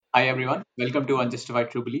Hi everyone, welcome to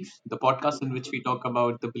Unjustified True Beliefs, the podcast in which we talk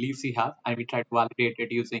about the beliefs we have and we try to validate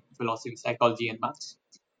it using philosophy, psychology, and maths.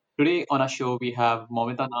 Today on our show we have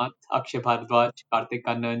Momita Nath, Akshay Bharadwaj, Karthik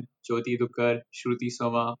Kannan, Jyoti Dukar, Shruti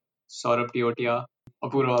Soma, Saurabh Tiotia,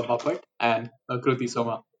 Apurva Bapat, and Kruti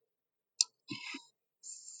Soma.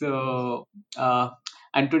 So, uh,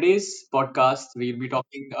 and today's podcast we'll be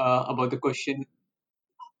talking about the question: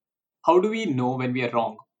 how do we know when we are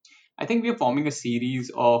wrong? I think we are forming a series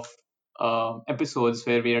of episodes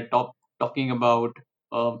where we are talking about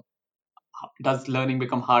uh, does learning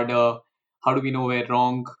become harder? How do we know we're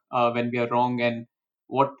wrong when we are wrong? And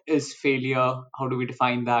what is failure? How do we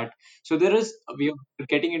define that? So we are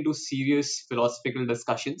getting into serious philosophical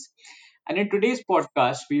discussions. And in today's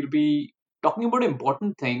podcast, we'll be talking about an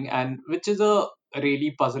important thing, and which is a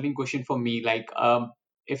really puzzling question for me.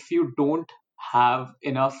 If you don't have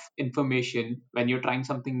enough information when you're trying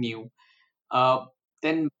something new, uh,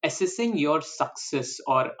 then assessing your success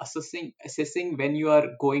or assessing when you are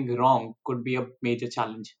going wrong could be a major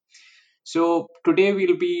challenge. So today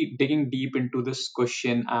we'll be digging deep into this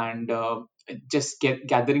question and just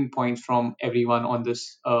gathering points from everyone on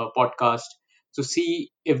this podcast to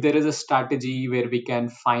see if there is a strategy where we can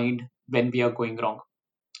find when we are going wrong.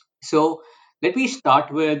 So let me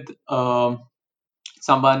start with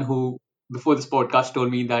someone who before this podcast told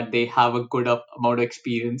me that they have a good amount of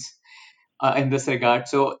experience in this regard.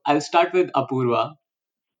 So I'll start with Apurva.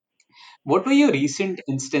 What were your recent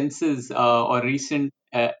instances or recent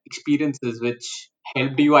experiences which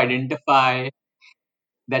helped you identify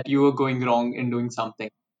that you were going wrong in doing something?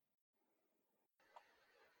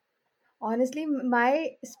 Honestly,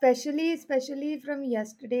 my especially from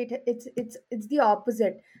yesterday, it's the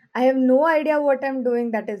opposite. I have no idea what I'm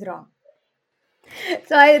doing that is wrong.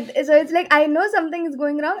 So it's like I know something is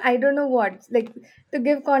going wrong. I don't know what. Like to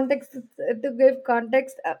give context, I've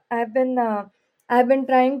been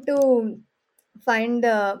trying to find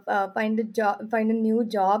a job, find a new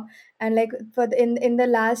job, and like in the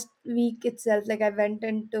last week itself, like I went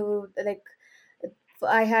into like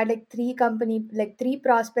I had like three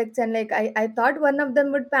prospects, and like I thought one of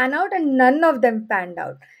them would pan out, and none of them panned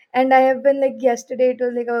out. And I have been like yesterday, it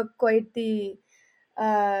was like uh,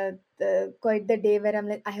 quite the day where I'm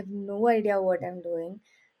like, I have no idea what I'm doing,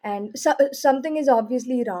 and something is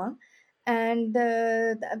obviously wrong. And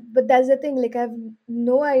but that's the thing, like I have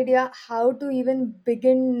no idea how to even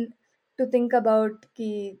begin to think about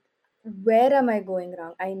where am I going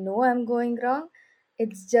wrong. I know I'm going wrong.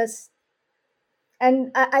 It's just,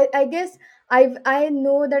 and I guess I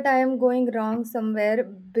know that I am going wrong somewhere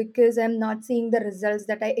because I'm not seeing the results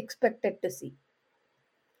that I expected to see.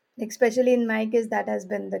 Especially in my case, that has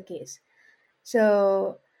been the case.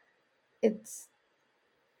 So it's,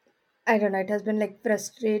 I don't know, it has been like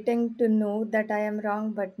frustrating to know that I am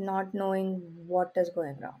wrong, but not knowing what is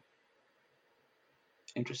going wrong.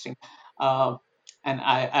 Interesting. Uh, and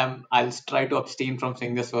I'll try to abstain from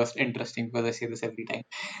saying this first interesting because I say this every time.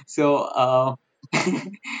 So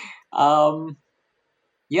um,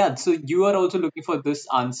 yeah, so you are also looking for this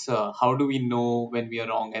answer. How do we know when we are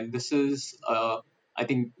wrong? And this is, I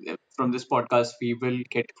think, from this podcast, we will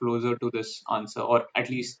get closer to this answer, or at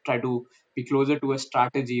least try to be closer to a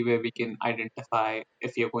strategy where we can identify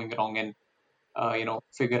if you're going wrong and,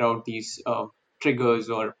 figure out these triggers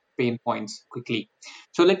or pain points quickly.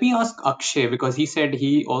 So let me ask Akshay because he said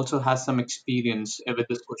he also has some experience with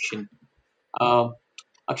this question. Uh,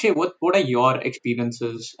 Akshay, what are your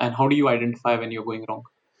experiences and how do you identify when you're going wrong?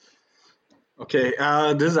 Okay,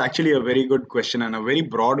 this is actually a very good question and a very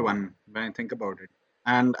broad one when I think about it.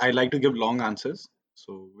 And I like to give long answers.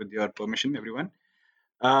 So, with your permission, everyone.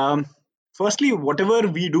 Um, Firstly, whatever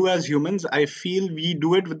we do as humans, I feel we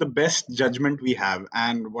do it with the best judgment we have,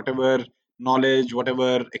 and whatever knowledge,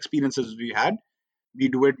 whatever experiences we had, we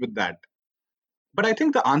do it with that. But I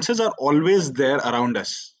think the answers are always there around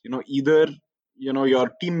us. Either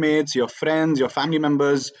your teammates, your friends, your family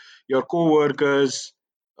members, your co-workers,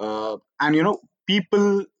 and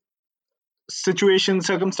people, situations,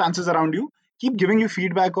 circumstances around you keep giving you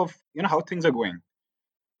feedback of how things are going.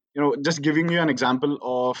 Just giving you an example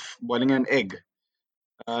of boiling an egg.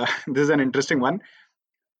 This is an interesting one.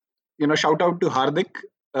 Shout out to Hardik.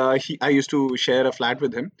 I used to share a flat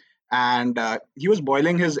with him, and he was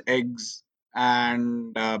boiling his eggs,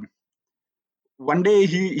 and one day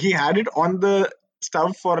he had it on the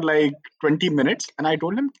stove for like 20 minutes, and I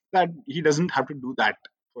told him that he doesn't have to do that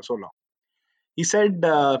for so long. He said,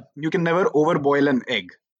 you can never overboil an egg.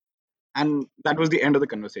 And that was the end of the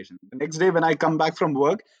conversation. The next day when I come back from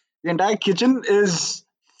work, the entire kitchen is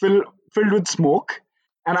filled with smoke,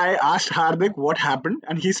 And I asked Hardik what happened,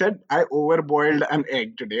 and he said, I overboiled an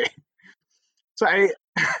egg today. So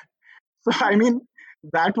I mean,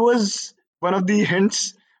 that was one of the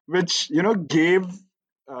hints which, gave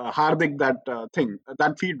Hardik that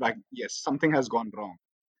that feedback. Yes, something has gone wrong.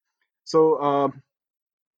 So,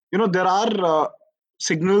 there are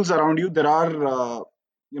signals around you. There are,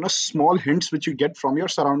 small hints which you get from your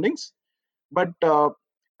surroundings. But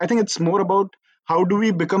I think it's more about how do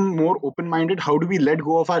we become more open-minded? How do we let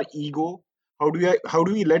go of our ego? How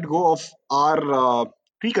do we let go of our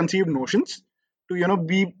preconceived notions to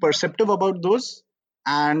be perceptive about those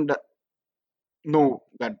and know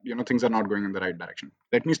that things are not going in the right direction.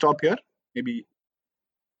 Let me stop here. Maybe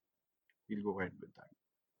we'll go ahead with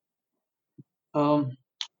that. Um,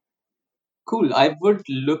 cool. I would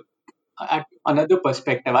look at another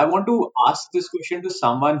perspective. I want to ask this question to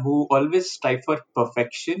someone who always strive for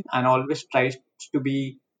perfection and always tries to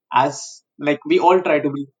be as like we all try to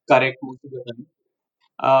be correct most of the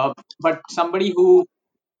time. But somebody who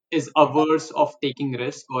is averse of taking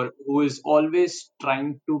risk or who is always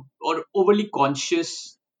trying to or overly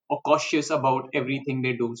conscious or cautious about everything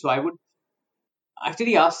they do. So I would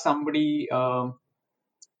actually ask somebody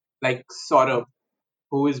like Saurabh,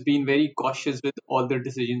 who has been very cautious with all the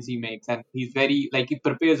decisions he makes, and he's very like he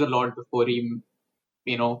prepares a lot before he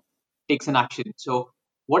you know takes an action. So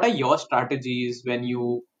what are your strategies when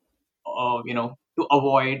to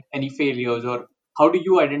avoid any failures, or how do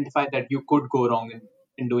you identify that you could go wrong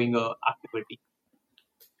in doing a activity?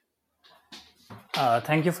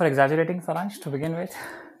 Thank you for exaggerating, Saransh, to begin with.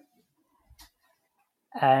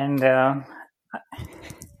 And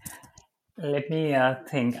let me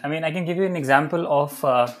think. I mean, I can give you an example of,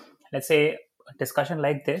 let's say, a discussion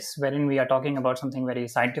like this, wherein we are talking about something very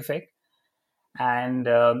scientific, and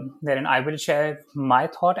wherein I will share my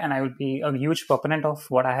thought, and I will be a huge proponent of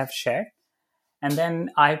what I have shared, and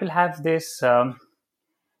then I will have this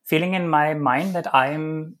feeling in my mind that I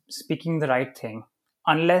am speaking the right thing,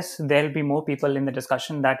 unless there will be more people in the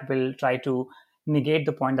discussion that will try to negate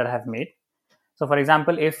the point that I have made. So, for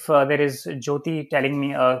example, if there is Jyoti telling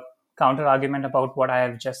me a counter argument about what I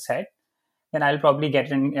have just said, then I'll probably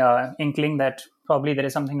get an inkling that probably there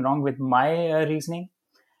is something wrong with my reasoning.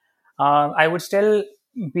 I would still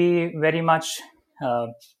be very much uh,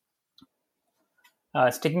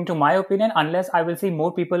 sticking to my opinion unless I will see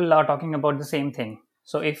more people are talking about the same thing.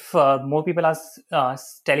 So, if more people are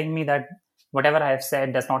telling me that whatever I have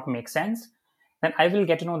said does not make sense, then I will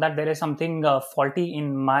get to know that there is something faulty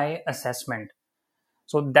in my assessment.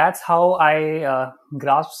 So that's how I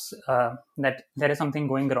grasp that there is something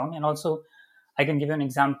going wrong. And also I can give you an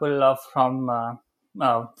example of from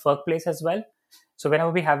workplace as well. So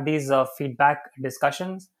whenever we have these feedback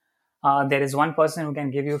discussions, there is one person who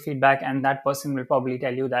can give you feedback, and that person will probably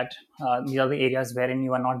tell you that these are the areas wherein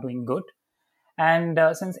you are not doing good. And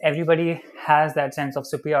since everybody has that sense of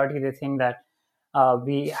superiority, they think that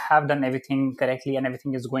we have done everything correctly and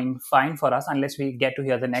everything is going fine for us unless we get to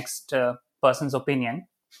hear the next person's opinion.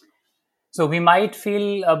 So we might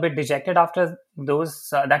feel a bit dejected after those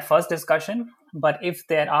that first discussion. But if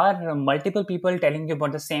there are multiple people telling you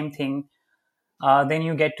about the same thing, then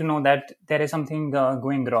you get to know that there is something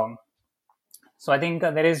going wrong. So I think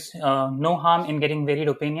there is no harm in getting varied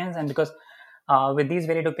opinions, and because with these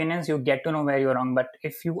varied opinions, you get to know where you're wrong. But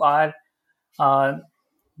if you are uh,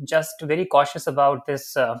 just very cautious about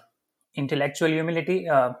this intellectual humility,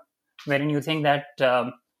 wherein you think that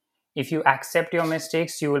if you accept your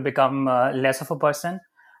mistakes, you will become less of a person.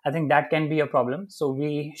 I think that can be a problem. So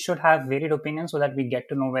we should have varied opinions so that we get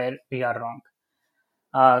to know where we are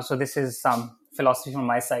wrong. So this is some philosophy from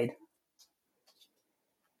my side.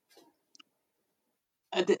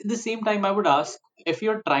 At the same time, I would ask if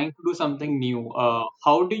you're trying to do something new,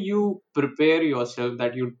 how do you prepare yourself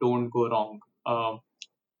that you don't go wrong?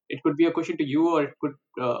 It could be a question to you, or it could,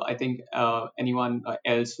 I think, anyone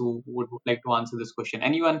else who would like to answer this question.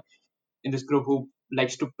 Anyone in this group who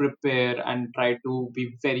likes to prepare and try to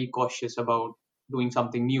be very cautious about doing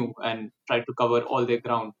something new and try to cover all their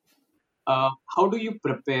ground. How do you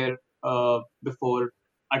prepare before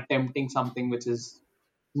attempting something which is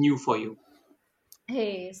new for you?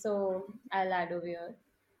 Hey, so I'll add over here.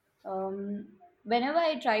 Um, Whenever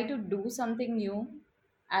I try to do something new,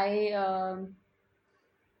 I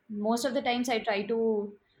most of the times I try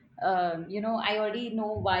to, I already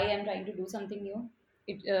know why I'm trying to do something new.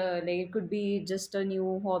 It could be just a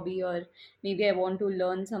new hobby, or maybe I want to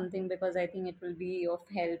learn something because I think it will be of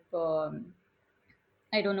help.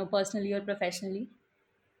 I don't know, personally or professionally.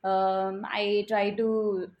 I try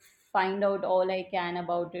to find out all I can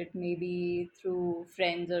about it, maybe through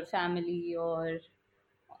friends or family or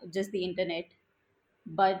just the internet.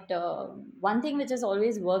 But one thing which has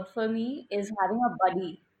always worked for me is having a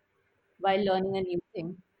buddy while learning a new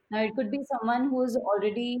thing. Now, it could be someone who's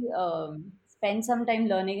already spent some time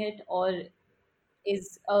learning it or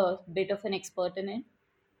is a bit of an expert in it.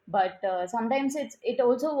 But sometimes it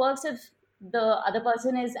also works if the other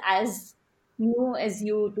person is as new as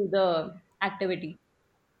you to the activity,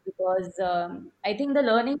 because I think the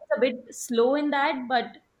learning is a bit slow in that, but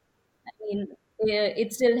I mean,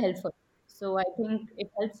 it's still helpful. So I think it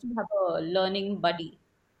helps to have a learning buddy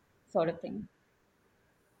sort of thing.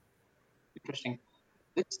 Interesting.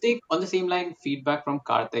 Let's take on the same line feedback from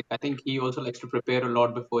Karthik. I think he also likes to prepare a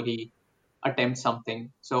lot before he attempts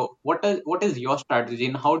something. So what is your strategy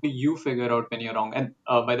and how do you figure out when you're wrong? And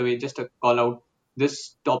by the way, just a call out,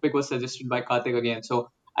 this topic was suggested by Karthik again. So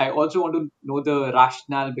I also want to know the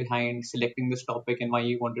rationale behind selecting this topic and why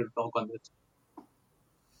you wanted to talk on this.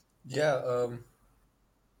 Yeah.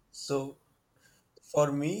 So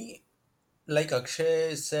for me, like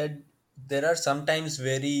Akshay said, there are sometimes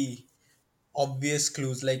very obvious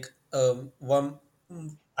clues. Like one,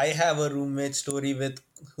 I have a roommate story with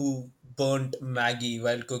who burnt Maggie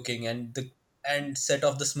while cooking and set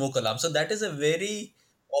off the smoke alarm. So that is a very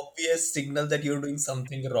obvious signal that you're doing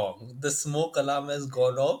something wrong. The smoke alarm has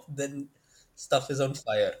gone off, then stuff is on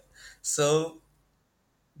fire. So,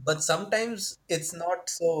 but sometimes it's not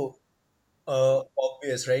so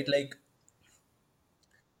obvious, right? Like,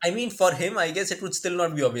 I mean, for him, I guess it would still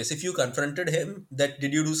not be obvious. If you confronted him that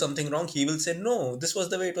did you do something wrong, he will say, no, this was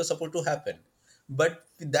the way it was supposed to happen. But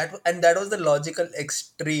that was the logical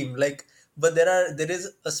extreme. Like, but there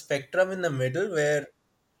is a spectrum in the middle where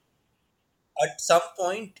at some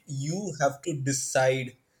point you have to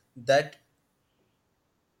decide that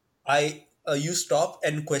you stop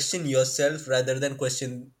and question yourself rather than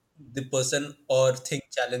question the person or thing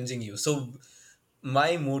challenging you. So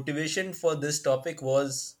my motivation for this topic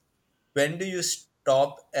was, when do you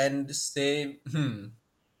stop and say,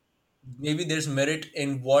 maybe there's merit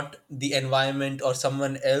in what the environment or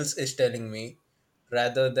someone else is telling me,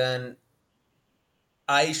 rather than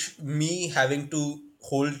me having to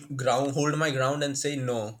hold my ground and say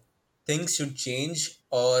no, things should change,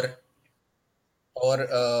 or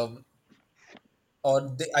I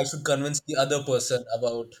should convince the other person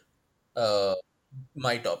about uh,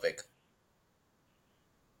 my topic.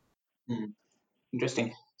 Hmm.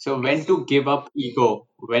 Interesting. So when to give up ego,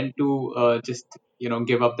 when to just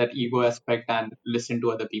give up that ego aspect and listen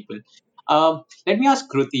to other people. Let me ask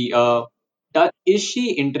Kruti. Is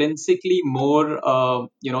she intrinsically more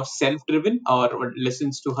self-driven or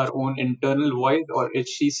listens to her own internal voice, or is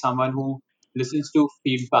she someone who listens to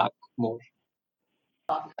feedback more?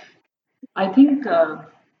 I think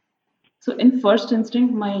so. In first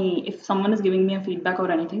instinct, my if someone is giving me a feedback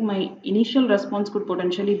or anything, my initial response could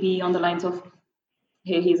potentially be on the lines of,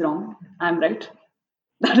 "Hey, he's wrong. I'm right."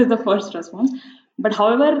 That is the first response. But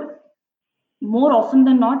however, more often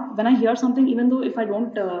than not, when I hear something, even though if I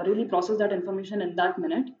don't really process that information in that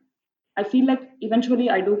minute, I feel like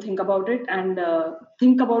eventually I do think about it and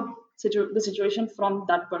think about the situation from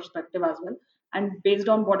that perspective as well. And based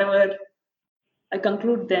on whatever I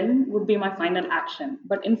conclude, then would be my final action.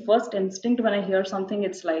 But in first instinct, when I hear something,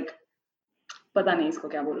 it's like, पता नहीं इसको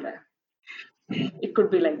क्या बोल रहा है. It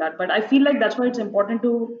could be like that. But I feel like that's why it's important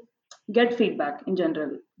to get feedback in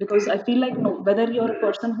general, because I feel like, no, whether you're a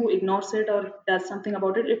person who ignores it or does something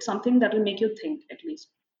about it, it's something that will make you think at least.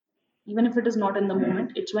 Even if it is not in the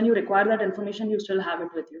moment, it's when you require that information, you still have it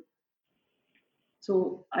with you.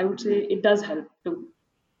 So I would say it does help too.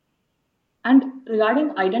 And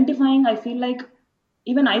regarding identifying, I feel like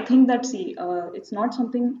even I think that, see, it's not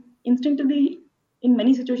something instinctively. In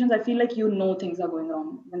many situations, I feel like things are going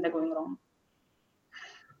wrong when they're going wrong.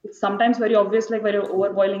 It's sometimes very obvious, like when you're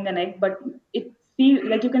overboiling an egg, but it feel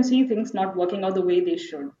like you can see things not working out the way they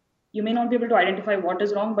should. You may not be able to identify what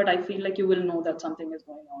is wrong, but I feel like you will know that something is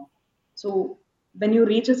going on. So when you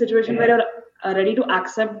reach a situation where you're ready to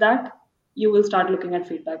accept that, you will start looking at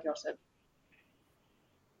feedback yourself.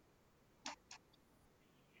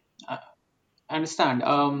 I understand.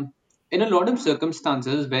 In a lot of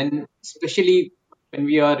circumstances, especially when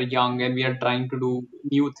we are young and we are trying to do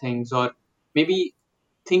new things, or maybe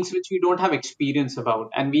things which we don't have experience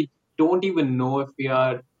about, and we don't even know if we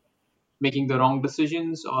are making the wrong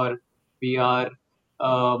decisions or we are,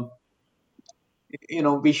 um,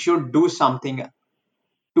 we should do something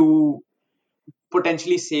to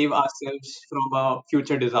potentially save ourselves from a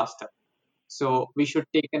future disaster. So we should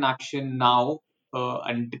take an action now,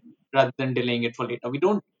 and rather than delaying it for later. We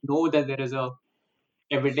don't know that there is a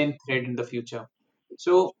evident threat in the future.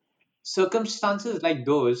 So circumstances like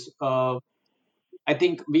those, I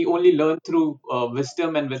think we only learn through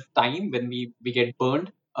wisdom and with time when we get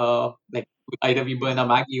burned. Like either we burn a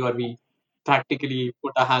Maggie or we practically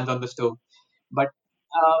put our hands on the stove. But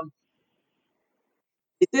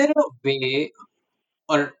is there a way,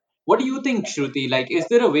 or what do you think, Shruti? Like, is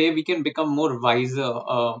there a way we can become more wiser?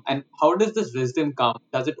 And how does this wisdom come?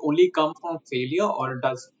 Does it only come from failure, or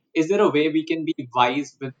is there a way we can be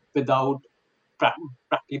wise without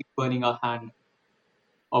practically burning our hand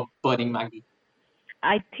or burning Maggie?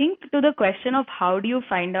 I think to the question of how do you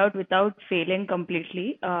find out without failing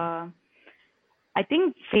completely, I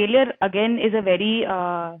think failure again is a very,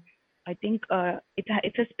 I think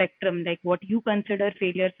it's a spectrum. Like what you consider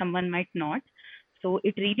failure, someone might not. So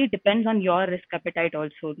it really depends on your risk appetite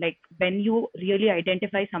also. Like when you really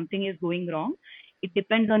identify something is going wrong, it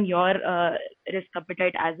depends on your risk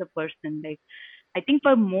appetite as a person. Like I think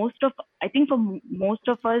for most of most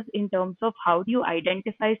of us, in terms of how do you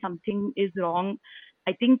identify something is wrong,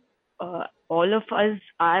 I think all of us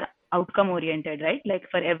are outcome oriented, right? Like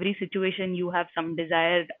for every situation, you have some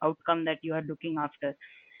desired outcome that you are looking after.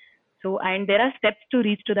 So, and there are steps to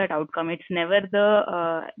reach to that outcome. It's never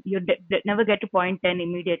never get to point 10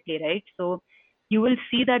 immediately, right? So, you will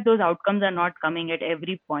see that those outcomes are not coming at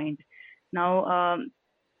every point. Now,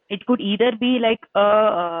 it could either be like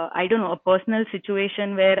I don't know, a personal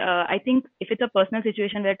situation where I think if it's a personal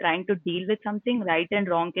situation where trying to deal with something, right and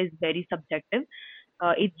wrong is very subjective.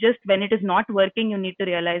 It's just when it is not working, you need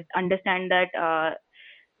to understand that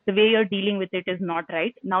the way you're dealing with it is not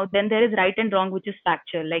right. Now, then there is right and wrong, which is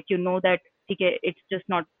factual. Like you know that okay, it's just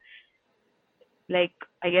not like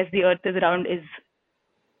I guess the Earth is round is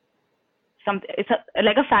it's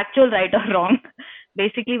like a factual right or wrong,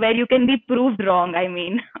 basically where you can be proved wrong. I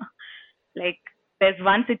mean, like there's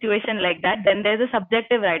one situation like that. Then there's a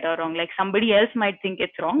subjective right or wrong. Like somebody else might think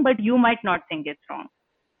it's wrong, but you might not think it's wrong.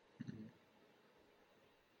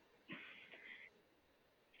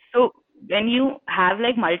 So when you have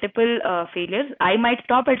like multiple failures, I might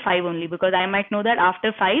stop at five only because I might know that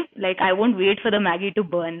after five, like I won't wait for the Maggie to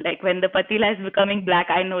burn. Like when the patila is becoming black,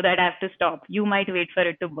 I know that I have to stop. You might wait for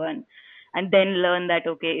it to burn and then learn that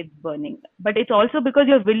okay, it's burning. But it's also because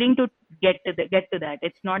you're willing to get to that.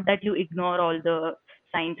 It's not that you ignore all the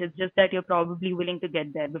signs. It's just that you're probably willing to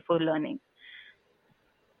get there before learning.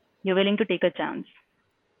 You're willing to take a chance.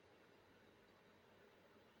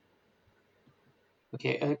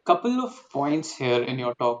 Okay, a couple of points here in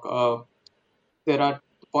your talk. There are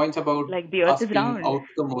points about Like the earth us is being round.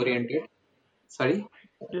 outcome oriented. Sorry?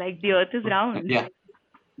 Like the earth is round. Yeah.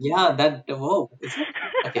 Yeah, that, whoa, is it?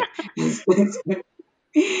 Okay.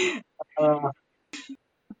 uh,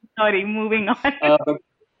 Sorry, moving on. uh,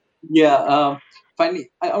 yeah, finally,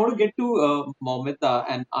 I want to get to Momita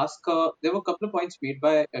and ask her. There were a couple of points made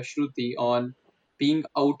by Shruti on being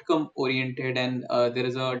outcome oriented, and there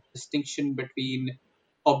is a distinction between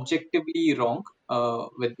objectively wrong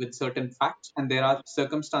with certain facts, and there are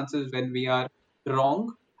circumstances when we are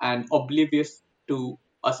wrong and oblivious to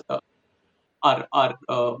us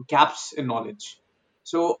our gaps in knowledge.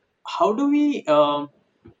 So, how do we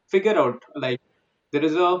figure out like there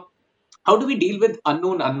is a how do we deal with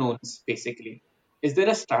unknown unknowns basically? Is there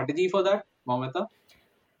a strategy for that, Mamata?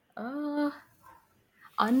 Uh,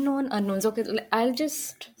 Unknown unknowns. Okay, I'll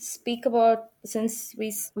just speak about, since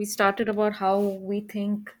we started about how we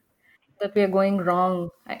think that we are going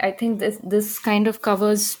wrong. I think this kind of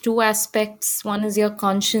covers two aspects. One is your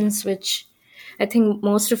conscience, which I think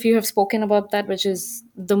most of you have spoken about that, which is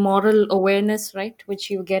the moral awareness, right?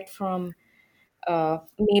 Which you get from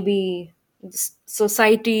maybe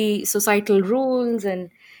societal rules and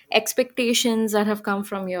expectations that have come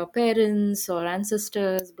from your parents or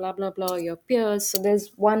ancestors, blah blah blah, your peers. So there's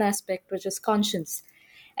one aspect which is conscience,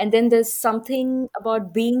 and then there's something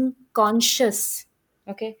about being conscious,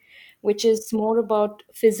 okay, which is more about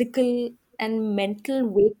physical and mental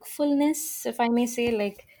wakefulness, if I may say,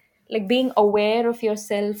 like being aware of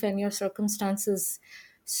yourself and your circumstances.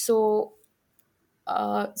 So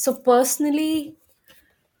personally,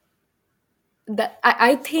 that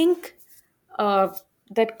I think uh,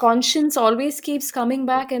 that conscience always keeps coming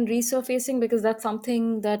back and resurfacing, because that's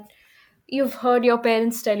something that you've heard your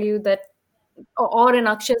parents tell you, that or in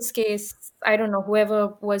Akshal's case, I don't know, whoever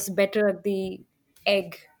was better at the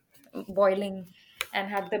egg boiling and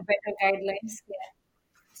had the better guidelines. Yeah.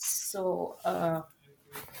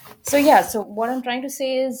 So yeah, so what I'm trying to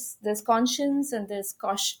say is there's conscience and there's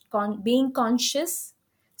being conscious.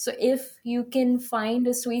 So if you can find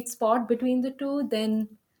a sweet spot between the two,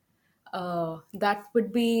 then that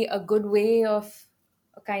would be a good way of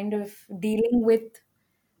kind of dealing with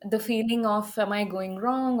the feeling of am I going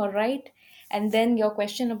wrong or right. And then your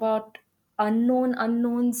question about unknown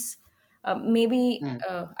unknowns. Maybe Hmm.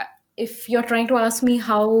 if you're trying to ask me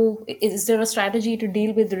how is there a strategy to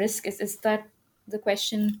deal with risk, is that the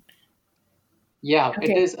question? Yeah, it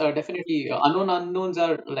Okay. is definitely unknown unknowns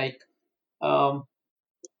are like um,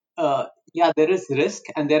 yeah, there is risk,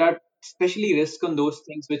 and there are especially risk on those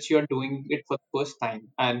things which you are doing it for the first time,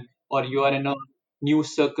 and or you are in a new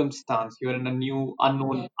circumstance, you are in a new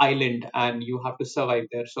unknown island, and you have to survive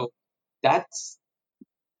there. So that's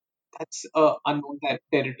that's unknown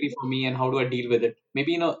territory for me, and how do I deal with it?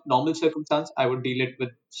 Maybe in a normal circumstance, I would deal it with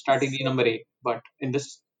strategy number eight, but in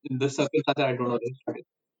this circumstance, I don't know the strategy.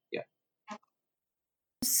 Yeah.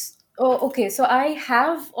 Oh, okay. So I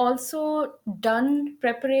have also done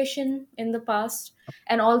preparation in the past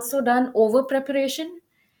and also done over preparation.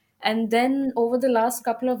 And then over the last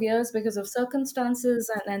couple of years, because of circumstances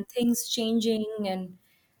and things changing, and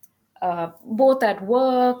both at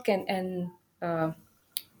work and uh,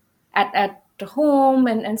 at home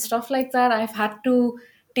and stuff like that, I've had to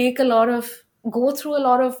take a lot of go through a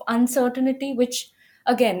lot of uncertainty, which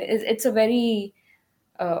again it's a very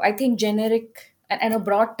I think generic and a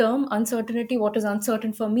broad term. Uncertainty, what is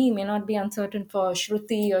uncertain for me may not be uncertain for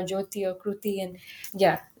Shruti or Jyoti or Kruti, and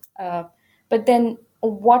yeah. Uh, but then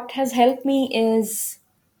what has helped me is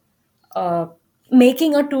uh,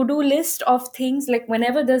 making a to-do list of things. Like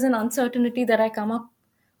whenever there's an uncertainty that I come up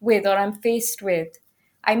with or I'm faced with,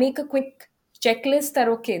 I make a quick checklist that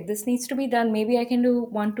okay, this needs to be done. Maybe I can do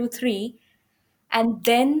one, two, three, and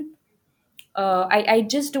then I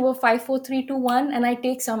just do a 5, 4, 3, 2, 1, and I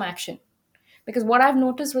take some action. Because what I've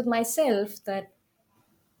noticed with myself that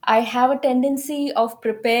I have a tendency of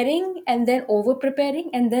preparing and then over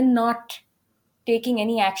preparing and then not taking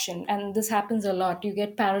any action, and this happens a lot. You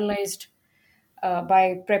get paralyzed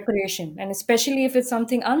by preparation, and especially if it's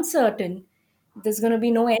something uncertain, there's going to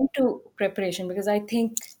be no end to preparation, because I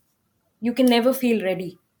think you can never feel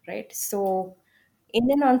ready, right? So in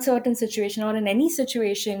an uncertain situation or in any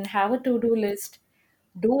situation, have a to-do list,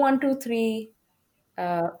 do one, two, three,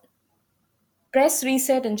 uh, press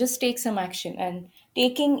reset and just take some action. And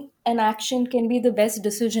taking an action can be the best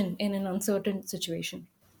decision in an uncertain situation.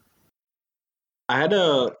 I had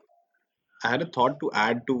a I had a thought to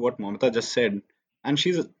add to what Mamata just said, and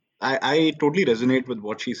I totally resonate with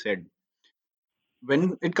what she said.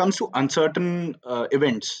 When it comes to uncertain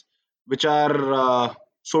events, which are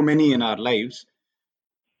so many in our lives,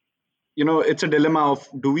 it's a dilemma of,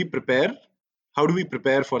 do we prepare? How do we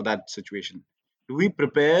prepare for that situation? Do we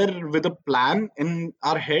prepare with a plan in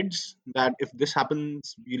our heads that if this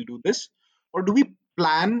happens, we'll do this? Or do we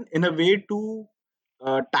plan in a way to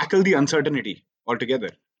tackle the uncertainty altogether?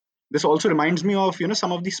 This also reminds me of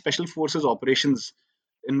some of the special forces operations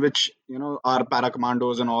in which our para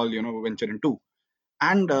commandos and all venture into,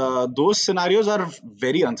 and those scenarios are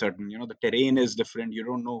very uncertain. The terrain is different, you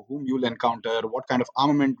don't know whom you'll encounter, what kind of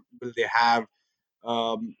armament will they have,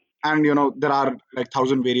 and there are like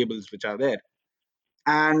thousand variables which are there.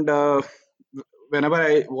 And whenever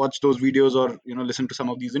I watch those videos or listen to some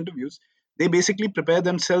of these interviews, they basically prepare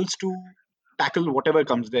themselves to tackle whatever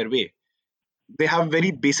comes their way. They have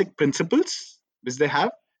very basic principles which they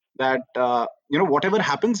have, that whatever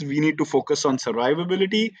happens, we need to focus on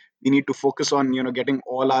survivability, we need to focus on getting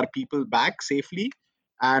all our people back safely,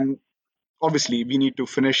 and obviously we need to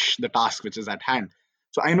finish the task which is at hand.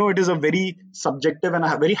 So I know it is a very subjective and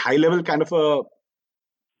a very high level kind of a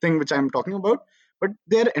thing which I'm talking about, but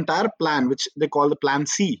their entire plan, which they call the plan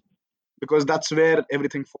C, because that's where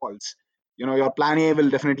everything falls. Your plan A will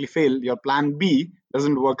definitely fail, your plan B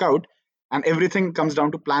doesn't work out, and everything comes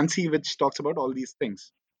down to plan C, which talks about all these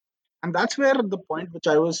things. And that's where the point which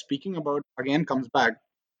I was speaking about again comes back.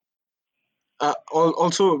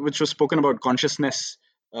 Also, which was spoken about consciousness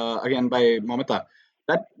again by Momita,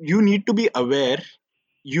 that you need to be aware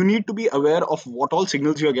of what all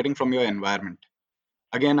signals you are getting from your environment.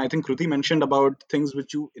 Again, I think Kruti mentioned about things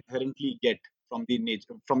which you inherently get from the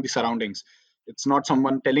nature, from the surroundings. It's not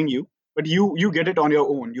someone telling you, but you get it on your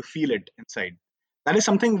own, you feel it inside. That is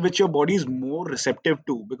something which your body is more receptive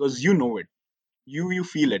to, because you know it, you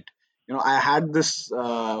feel it. I had this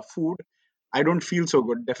food, I don't feel so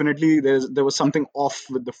good, definitely there was something off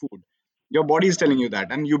with the food. Your body is telling you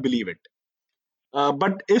that and you believe it.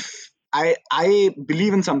 But if I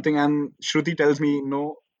believe in something and Shruti tells me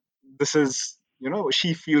no, this is,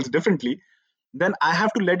 she feels differently, then I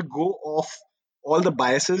have to let go of all the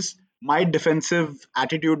biases, my defensive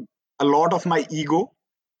attitude, a lot of my ego,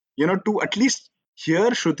 to at least hear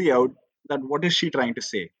Shruti out, that what is she trying to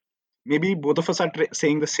say. Maybe both of us are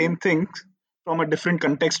saying the same things from a different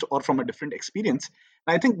context or from a different experience.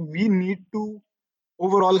 I think we need to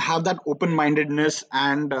overall have that open mindedness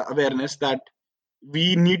and awareness that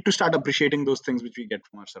we need to start appreciating those things which we get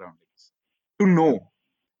from our surroundings to know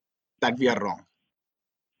that we are wrong.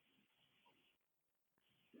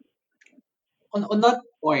 On that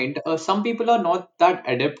point, some people are not that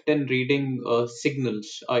adept in reading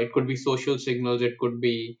signals. It could be social signals, it could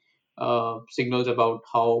be signals about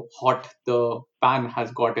how hot the pan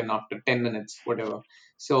has gotten after 10 minutes, whatever.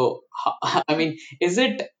 So, I mean, is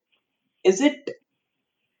it,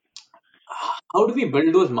 how do we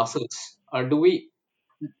build those muscles?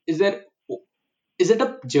 Is there, is it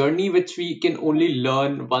a journey which we can only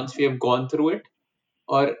learn once we have gone through it?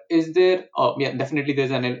 Or is there, yeah, definitely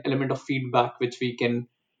there's an element of feedback which we can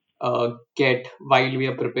get while we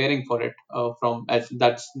are preparing for it, from, as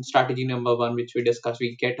that's strategy number one which we discussed.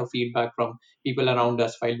 We get a feedback from people around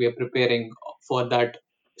us while we are preparing for that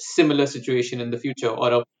similar situation in the future,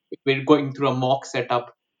 or we're going through a mock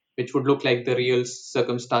setup which would look like the real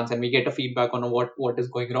circumstance, and we get a feedback on what is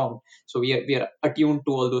going wrong. So we are attuned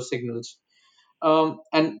to all those signals.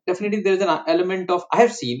 And definitely there's an element of, I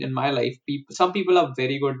have seen in my life, some people are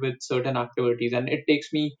very good with certain activities, and it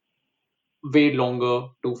takes me way longer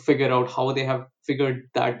to figure out how they have figured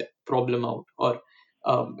that problem out. Or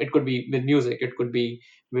it could be with music, it could be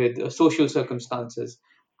with social circumstances.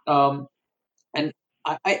 Um, and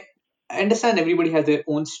I I understand everybody has their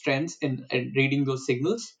own strengths in reading those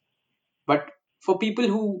signals, but for people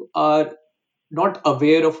who are not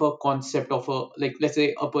aware of a concept of a, like, let's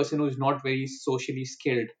say a person who is not very socially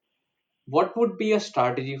skilled, what would be a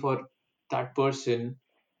strategy for that person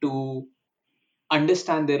to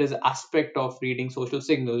understand there is an aspect of reading social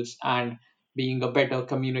signals and being a better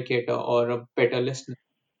communicator or a better listener?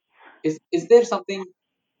 Is there something,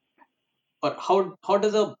 or how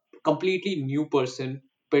does a completely new person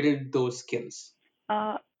build those skills?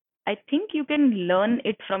 Uh, I think you can learn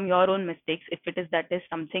it from your own mistakes if it is that is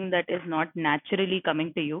something that is not naturally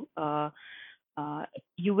coming to you. Uh,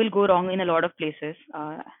 you will go wrong in a lot of places.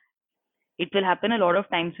 It will happen a lot of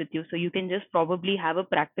times with you. So you can just probably have a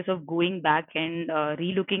practice of going back and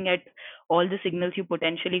relooking at all the signals you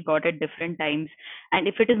potentially got at different times. And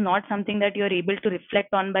if it is not something that you're able to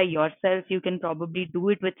reflect on by yourself, you can probably do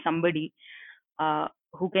it with somebody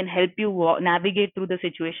who can help you navigate through the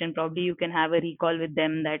situation. Probably you can have a recall with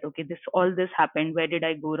them that okay, this all this happened. Where did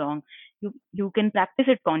I go wrong? You can practice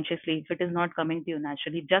it consciously if it is not coming to you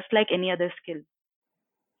naturally, just like any other skill.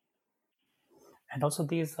 And also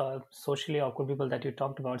these socially awkward people that you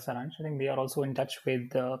talked about, Saransh, I think they are also in touch with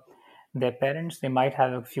their parents. They might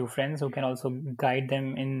have a few friends who can also guide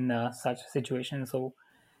them in such situations. So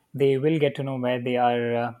they will get to know where they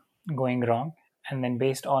are going wrong. And then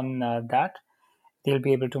based on that, they'll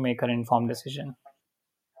be able to make an informed decision.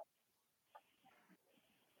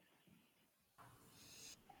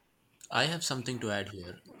 I have something to add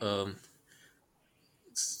here.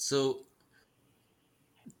 So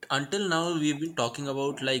until now, we've been talking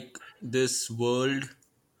about like this world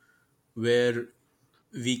where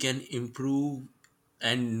we can improve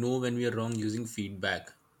and know when we are wrong using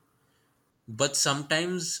feedback. But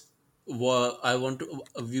sometimes I want to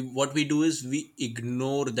what we do is we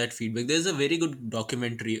ignore that feedback. There's a very good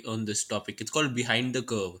documentary on this topic. It's called Behind the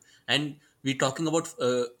Curve, and we're talking about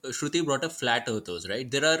Shruti brought up flat earthers, right?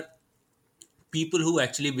 There are people who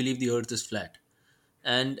actually believe the earth is flat,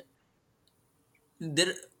 and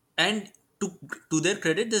there and to their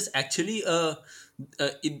credit, there's actually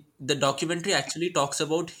the documentary actually talks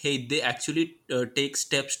about, hey, they actually take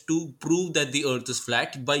steps to prove that the earth is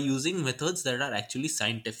flat by using methods that are actually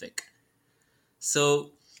scientific.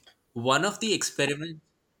 So one of the experiments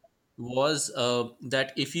was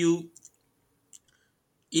that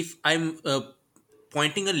if I'm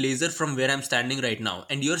pointing a laser from where I'm standing right now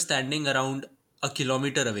and you're standing around a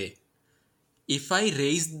kilometer away, if I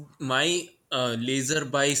raise my laser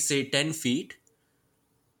by say 10 feet,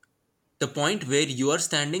 the point where you are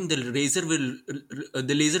standing, the laser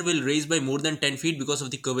will raise by more than 10 feet because of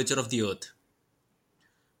the curvature of the earth.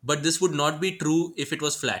 But this would not be true if it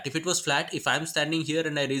was flat. If it was flat, if I'm standing here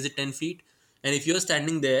and I raise it 10 feet, and if you're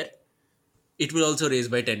standing there, it will also raise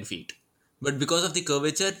by 10 feet. But because of the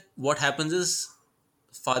curvature, what happens is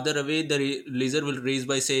farther away, the laser will raise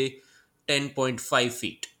by say 10.5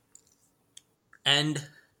 feet. And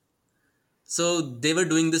so they were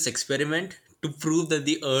doing this experiment to prove that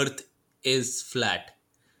the earth is flat.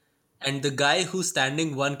 And the guy who's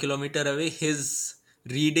standing 1 kilometer away, his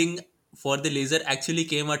reading for the laser actually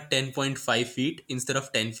came at 10.5 feet instead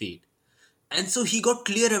of 10 feet. And so he got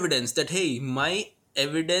clear evidence that, hey, my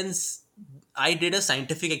evidence, I did a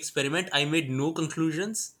scientific experiment, I made no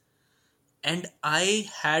conclusions, and I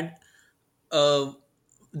had a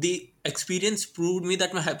the experience proved me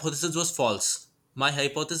that my hypothesis was false. My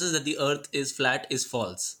hypothesis that the earth is flat is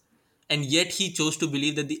false. And yet he chose to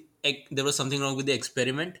believe that there was something wrong with the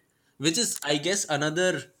experiment, which is, I guess,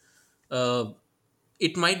 another. Uh,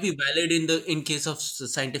 it might be valid in case of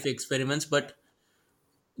scientific experiments, but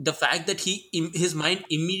the fact that his mind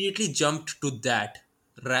immediately jumped to that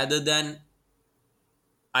rather than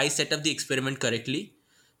I set up the experiment correctly,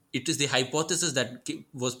 it is the hypothesis that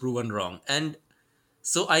was proven wrong. And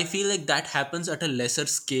so I feel like that happens at a lesser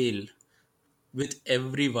scale with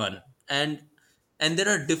everyone. And there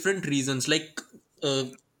are different reasons, like uh,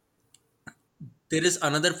 there is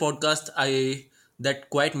another podcast I that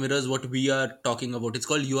quite mirrors what we are talking about. It's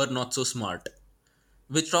called You Are Not So Smart,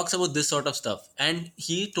 which talks about this sort of stuff. And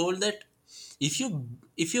he told that if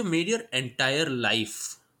you made your entire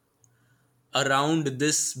life around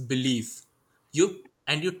this belief, you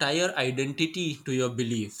tie your identity to your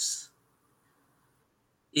beliefs.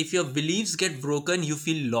 If your beliefs get broken, you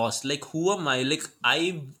feel lost. Like, who am I? Like,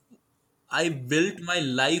 I built my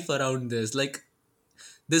life around this. Like,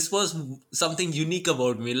 this was something unique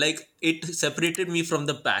about me. Like, it separated me from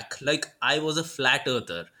the pack. Like, I was a flat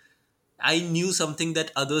earther. I knew something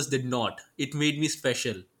that others did not. It made me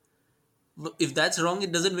special. If that's wrong,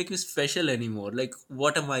 it doesn't make me special anymore. Like,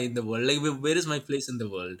 what am I in the world? Like, where is my place in the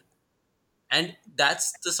world? And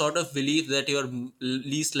that's the sort of belief that you're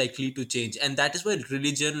least likely to change. And that is why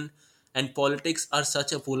religion and politics are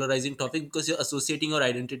such a polarizing topic, because you're associating your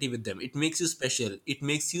identity with them. It makes you special. It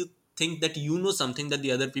makes you think that you know something that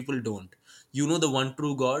the other people don't. You know the one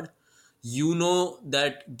true god. You know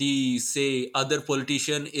that the, say, other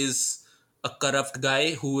politician is a corrupt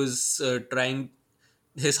guy who is trying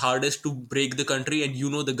his hardest to break the country, and you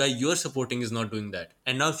know the guy you're supporting is not doing that.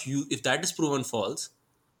 And now if that is proven false,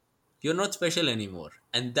 you're not special anymore.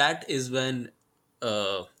 And that is when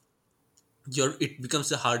uh, it becomes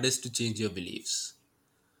the hardest to change your beliefs.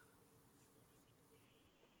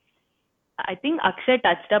 I think Akshay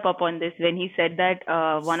touched up upon this when he said that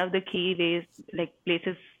one of the key ways, like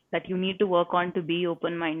places that you need to work on to be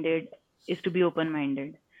open minded, is to be open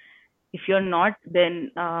minded. If you're not, then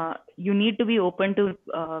you need to be open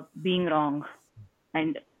to being wrong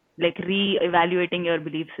and like re-evaluating your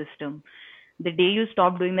belief system. The day you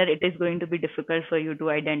stop doing that, it is going to be difficult for you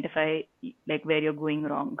to identify like where you're going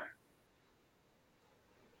wrong.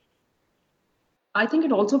 I think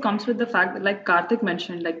it also comes with the fact that, like Karthik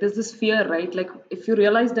mentioned, like there's this fear, right? Like if you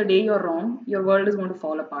realize the day you're wrong, your world is going to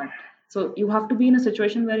fall apart. So you have to be in a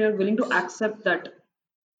situation where you're willing to accept that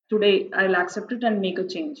today I'll accept it and make a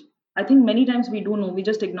change. I think many times we do know, we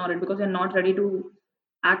just ignore it because we're not ready to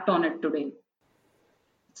act on it today.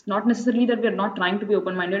 It's not necessarily that we're not trying to be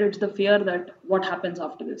open minded, it's the fear that what happens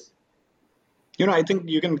after this. I think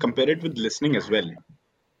you can compare it with listening as well.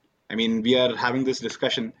 I mean, we are having this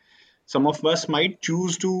discussion. Some of us might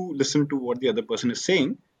choose to listen to what the other person is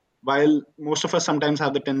saying, while most of us sometimes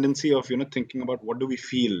have the tendency of, thinking about what do we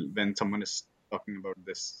feel when someone is talking about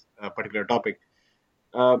this particular topic.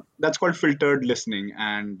 That's called filtered listening,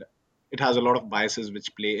 and it has a lot of biases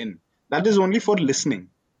which play in. That is only for listening.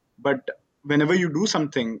 But whenever you do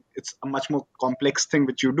something, it's a much more complex thing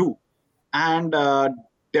which you do. And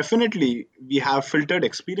definitely we have filtered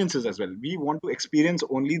experiences as well. We want to experience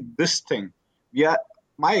only this thing.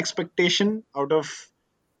 My expectation out of,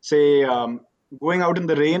 say, going out in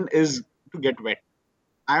the rain is to get wet.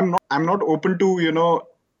 I'm not open to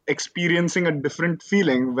experiencing a different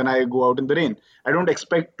feeling when I go out in the rain. I don't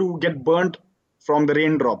expect to get burnt from the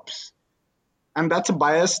raindrops. And that's a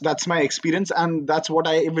bias, that's my experience, and that's what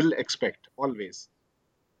I will expect always.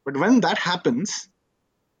 But when that happens,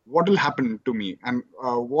 what will happen to me, and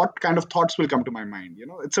what kind of thoughts will come to my mind?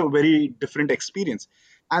 It's a very different experience.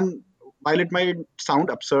 And while it might sound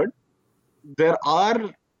absurd, there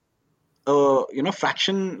are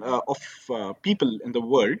fraction of people in the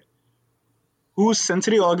world whose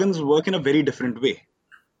sensory organs work in a very different way,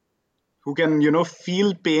 who can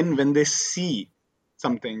feel pain when they see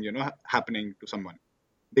something happening to someone.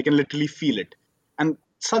 They can literally feel it. And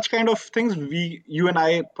such kind of things, you and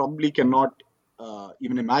I probably cannot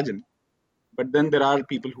even imagine. But then there are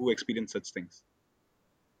people who experience such things.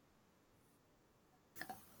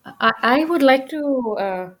 I would like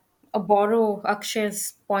to borrow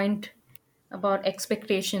Akshay's point about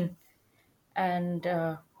expectation and,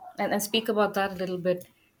 and speak about that a little bit.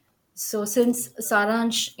 So, since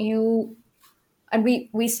Saransh, you and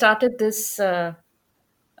we started this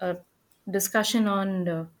discussion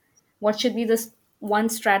on what should be this one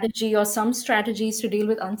strategy or some strategies to deal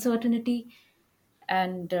with uncertainty.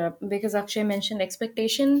 And because Akshay mentioned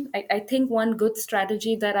expectation, I think one good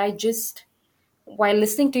strategy that I just while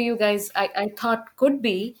listening to you guys, I thought could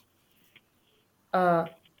be uh,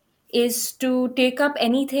 is to take up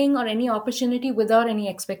anything or any opportunity without any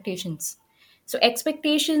expectations. So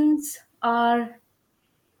expectations are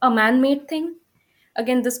a man-made thing.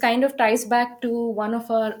 Again, this kind of ties back to one of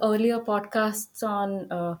our earlier podcasts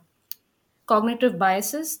on cognitive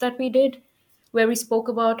biases that we did, where we spoke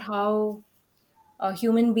about how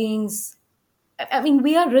human beings. I mean,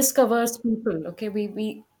 we are risk-averse people. Okay,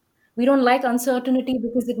 we don't like uncertainty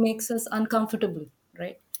because it makes us uncomfortable,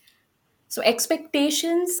 right? So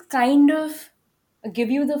expectations kind of give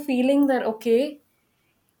you the feeling that okay,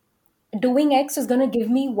 doing X is going to give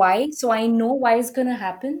me Y, so I know Y is going to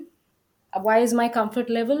happen. Y is my comfort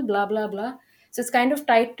level, blah blah blah. So it's kind of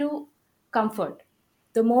tied to comfort.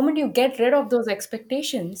 The moment you get rid of those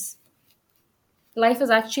expectations, life is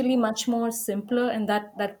actually much more simpler, and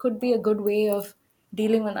that could be a good way of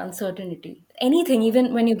dealing with uncertainty. Anything,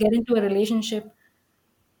 even when you get into a relationship,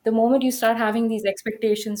 the moment you start having these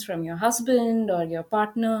expectations from your husband or your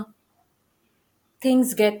partner,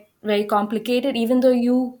 things get very complicated. Even though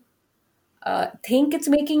you think it's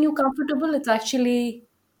making you comfortable, it's actually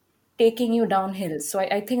taking you downhill. So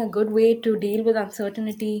I think a good way to deal with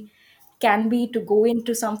uncertainty can be to go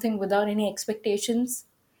into something without any expectations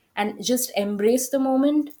and just embrace the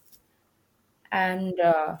moment and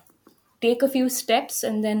take a few steps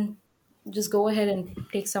and then just go ahead and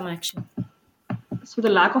take some action. So the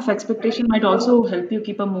lack of expectation might also help you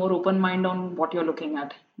keep a more open mind on what you're looking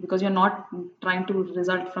at, because you're not trying to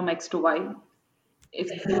result from X to Y.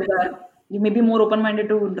 If you do that, you may be more open minded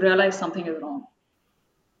to realize something is wrong.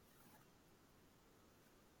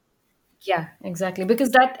 Yeah, exactly.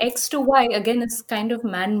 Because that X to Y again is kind of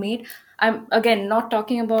man-made. I'm again not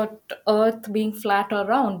talking about Earth being flat or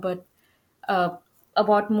round, but uh,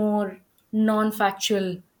 about more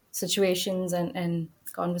non-factual situations and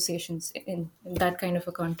conversations in that kind of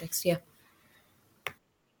a context. Yeah.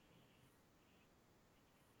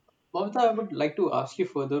 Mamata, I would like to ask you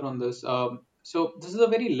further on this. So this is a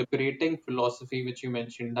very liberating philosophy which you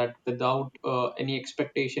mentioned, that without any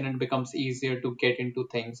expectation, it becomes easier to get into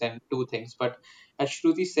things and do things. But as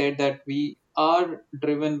Shruti said, that we are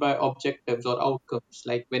driven by objectives or outcomes.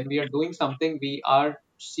 Like when we are doing something, we are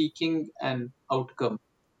seeking an outcome.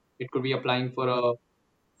 It could be applying for a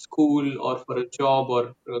school or for a job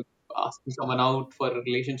or asking someone out for a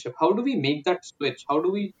relationship. How do we make that switch? How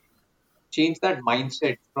do we change that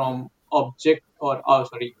mindset from object or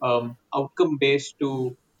sorry outcome based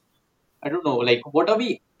to, I don't know, like what are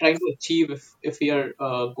we trying to achieve if we are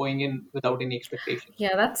going in without any expectation?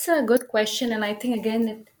 Yeah, that's a good question. And I think, again,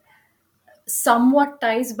 it somewhat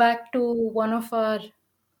ties back to one of our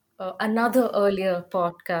another earlier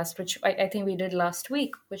podcast, which I think we did last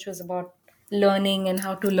week, which was about learning and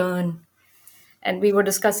how to learn. And we were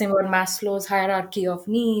discussing about Maslow's hierarchy of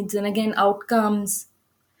needs. And again, outcomes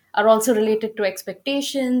are also related to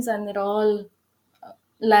expectations, and it all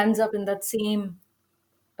lands up in that same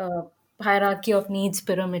uh, hierarchy of needs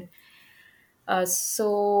pyramid.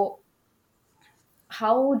 So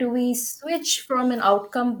how do we switch from an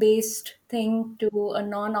outcome based thing to a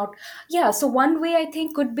non out? Yeah, so one way I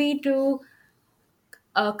think could be to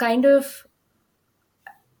kind of,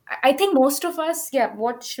 I think most of us, yeah,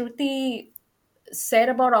 what Shruti said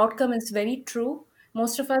about outcome is very true.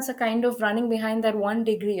 Most of us are kind of running behind that one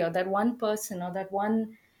degree or that one person or that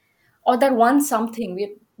one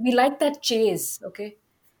something. We like that chase, okay?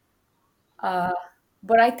 Uh,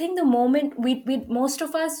 but I think the moment we most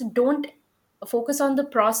of us don't focus on the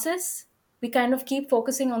process, we kind of keep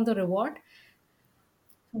focusing on the reward.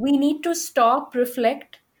 We need to stop,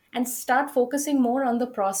 reflect, and start focusing more on the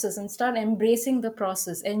process and start embracing the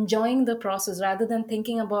process, enjoying the process rather than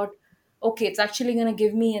thinking about, okay, it's actually going to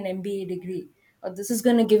give me an MBA degree or this is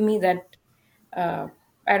going to give me that, uh,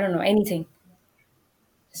 I don't know, anything.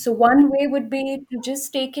 So, one way would be to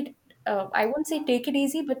just take it, I won't say take it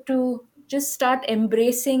easy, but to just start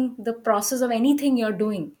embracing the process of anything you're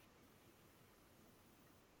doing.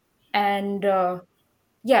 And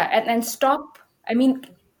yeah, and stop. I mean,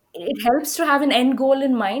 it helps to have an end goal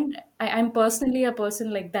in mind. I'm personally a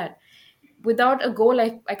person like that. Without a goal,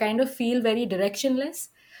 I kind of feel very directionless.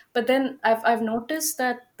 But then I've noticed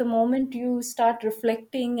that the moment you start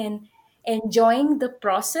reflecting and enjoying the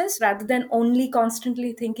process rather than only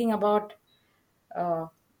constantly thinking about uh,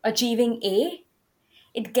 achieving A,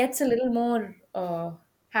 it gets a little more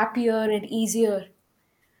happier and easier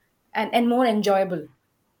and more enjoyable.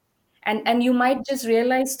 And you might just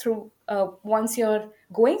realize through once you're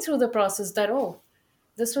going through the process that, oh,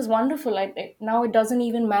 this was wonderful. Now it doesn't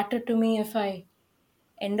even matter to me if I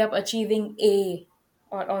end up achieving A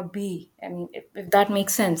or be. I mean, if that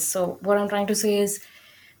makes sense. So what I'm trying to say is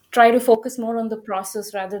try to focus more on the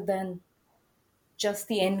process rather than just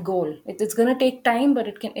the end goal. It's going to take time, but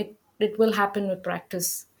it will happen with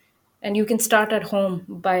practice. And you can start at home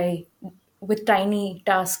by with tiny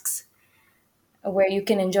tasks where you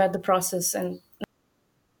can enjoy the process. And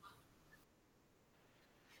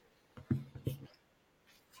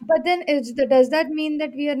But then does that mean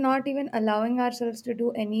that we are not even allowing ourselves to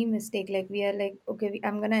do any mistake? Like we are like, okay,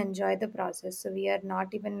 I'm gonna enjoy the process, so we are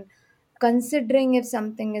not even considering if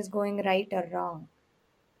something is going right or wrong.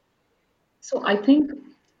 So I think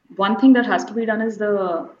one thing that has to be done is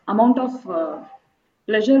the amount of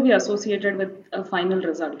pleasure we associated with a final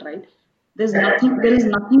result, right? There is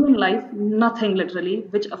nothing in life, nothing literally,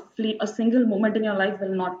 which a single moment in your life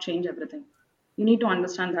will not change everything. You need to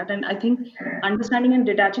understand that. And I think understanding and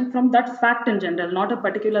detaching from that fact in general, not a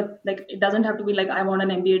particular, like, it doesn't have to be like, I want an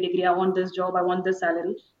MBA degree, I want this job, I want this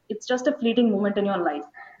salary. It's just a fleeting moment in your life.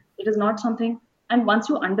 It is not something. And once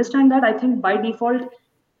you understand that, I think by default,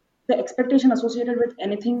 the expectation associated with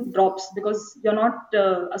anything drops because you're not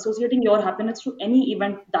associating your happiness to any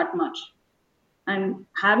event that much. And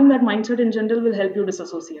having that mindset in general will help you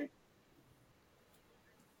disassociate.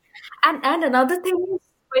 and another thing is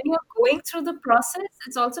when you're going through the process,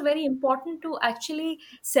 it's also very important to actually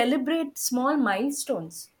celebrate small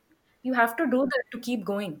milestones. You have to do that to keep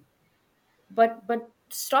going. But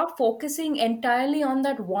stop focusing entirely on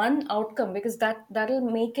that one outcome because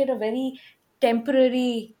that'll make it a very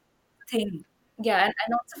temporary thing. Yeah,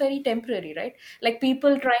 and also very temporary, right? Like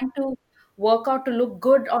people trying to work out to look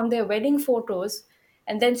good on their wedding photos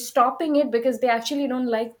and then stopping it because they actually don't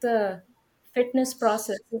like the fitness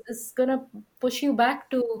process is gonna push you back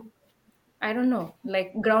to, I don't know,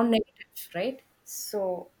 like ground negative, right?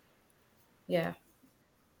 So yeah.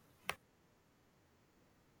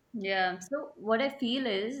 Yeah. So what I feel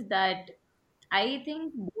is that I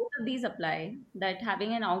think both of these apply, that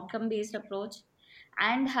having an outcome based approach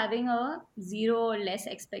and having a zero or less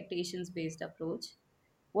expectations based approach.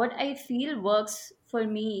 What I feel works for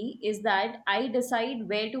me is that I decide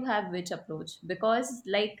where to have which approach because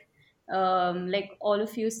like all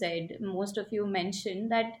of you said, most of you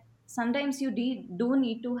mentioned that sometimes you do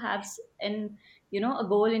need to have an a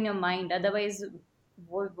goal in your mind, otherwise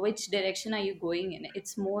which direction are you going in?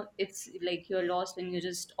 It's like you're lost and you're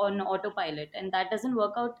just on autopilot, and that doesn't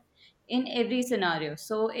work out in every scenario.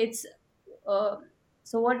 So it's uh,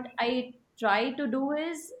 so what I try to do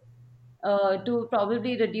is to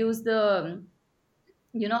probably reduce the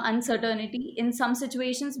uncertainty in some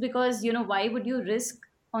situations, because why would you risk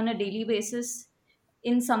on a daily basis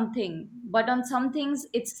in something, but on some things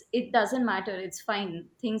it doesn't matter, it's fine,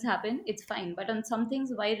 things happen, it's fine, but on some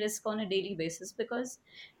things why risk on a daily basis? Because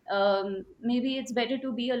maybe it's better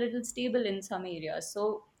to be a little stable in some areas.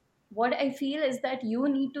 So what I feel is that you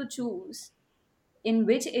need to choose in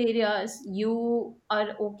which areas you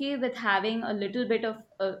are okay with having a little bit of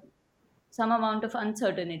some amount of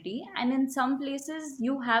uncertainty, and in some places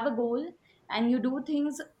you have a goal and you do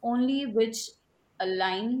things only which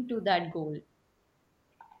align to that goal,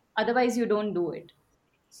 otherwise you don't do it.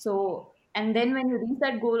 So and then when you reach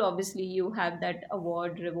that goal, obviously you have that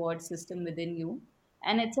award reward system within you,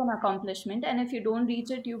 and it's an accomplishment, and if you don't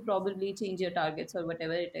reach it, you probably change your targets or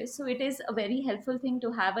whatever it is. So it is a very helpful thing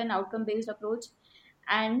to have an outcome based approach.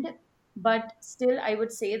 And but still I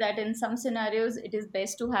would say that in some scenarios it is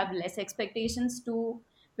best to have less expectations to,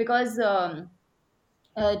 because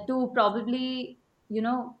to probably you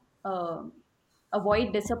know uh,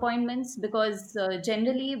 avoid disappointments, because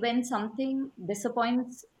generally when something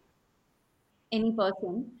disappoints any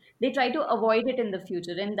person, they try to avoid it in the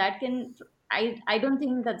future, and that can, I don't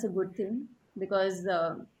think that's a good thing, because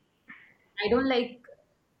I don't like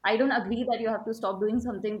I don't agree that you have to stop doing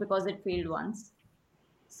something because it failed once.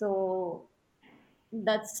 So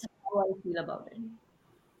that's how I feel about it.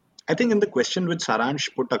 I think in the question which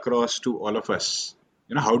Saransh put across to all of us,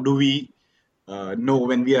 how do we know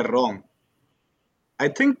when we are wrong? I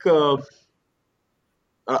think I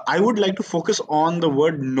would like to focus on the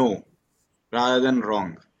word no rather than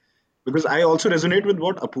wrong, because I also resonate with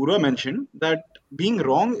what Apurva mentioned, that being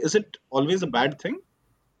wrong, is it always a bad thing?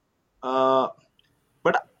 Uh,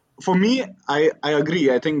 but for me, I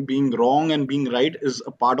agree. I think being wrong and being right is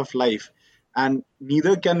a part of life, and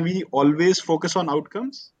neither can we always focus on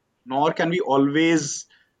outcomes, nor can we always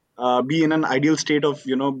be in an ideal state of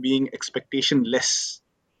being expectation less.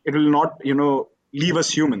 It will not leave us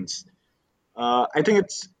humans. I think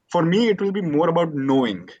it's, for me it will be more about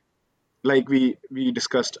knowing, like we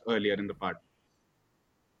discussed earlier in the part.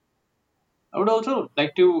 I would also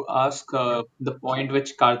like to ask the point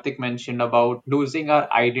which Karthik mentioned about losing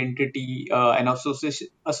our identity and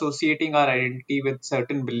associating our identity with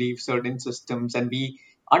certain beliefs, certain systems, and we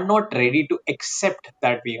are not ready to accept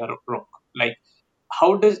that we are wrong. Like,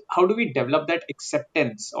 how do we develop that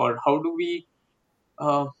acceptance, or how do we,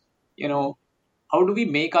 uh, you know, how do we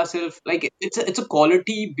make ourselves like it's a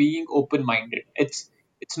quality being open minded. It's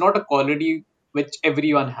not a quality which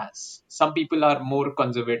everyone has. Some people are more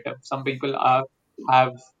conservative, some people are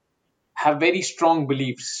have have very strong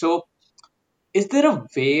beliefs. So is there a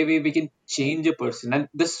way where we can change a person? And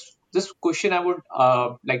this question I would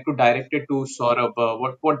like to direct it to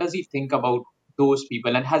Saurabh. What does he think about those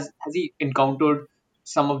people, and has he encountered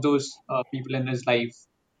some of those people in his life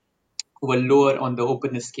who were lower on the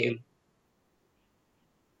openness scale?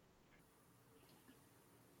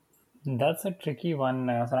 That's a tricky one,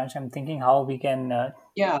 Saransh. I'm thinking how we can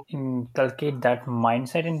Yeah. inculcate that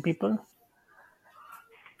mindset in people.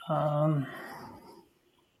 Um,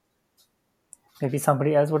 Maybe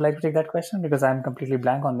somebody else would like to take that question because I'm completely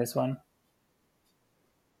blank on this one.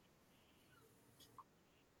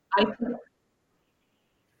 I think,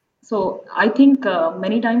 so I think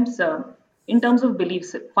many times, in terms of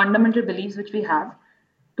beliefs, fundamental beliefs which we have,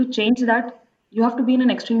 to change that, you have to be in an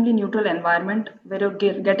extremely neutral environment where you're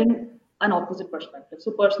getting an opposite perspective.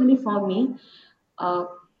 So personally, for me, uh,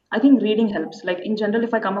 I think reading helps. Like in general,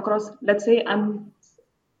 if I come across, let's say I'm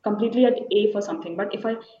completely at A for something, but if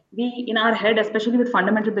I we in our head, especially with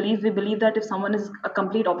fundamental beliefs, we believe that if someone is a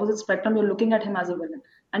complete opposite spectrum, you're looking at him as a villain.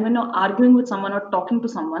 And when you're arguing with someone or talking to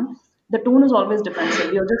someone, the tone is always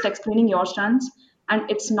defensive. You're just explaining your stance, and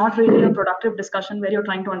it's not really a productive discussion where you're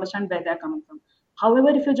trying to understand where they're coming from. However,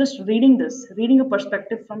 if you're just reading this, reading a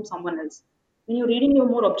perspective from someone else, when you're reading, you're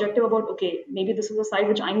more objective about, okay, maybe this is a side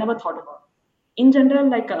which I never thought about. In general,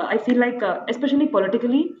 like I feel like, especially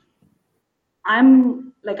politically,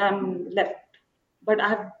 I'm left, but I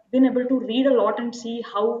have been able to read a lot and see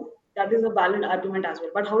how that is a valid argument as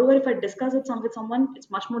well. But however, if I discuss it with someone,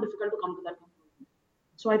 it's much more difficult to come to that conclusion.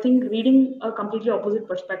 So I think reading a completely opposite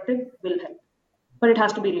perspective will help, but it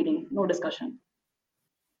has to be reading, no discussion.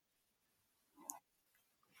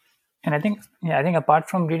 And I think apart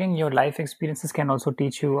from reading, your life experiences can also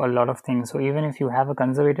teach you a lot of things. So even if you have a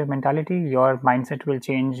conservative mentality, your mindset will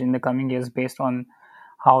change in the coming years based on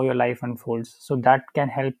how your life unfolds. So that can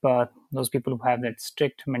help those people who have that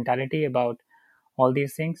strict mentality about all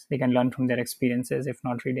these things. They can learn from their experiences, if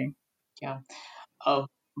not reading. Yeah. uh,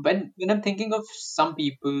 when I'm thinking of some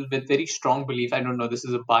people with very strong beliefs, I don't know, this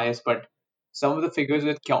is a bias, but some of the figures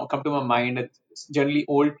that come to my mind, it's generally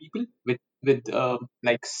old people with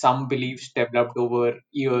like some beliefs developed over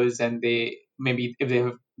years, and they maybe if they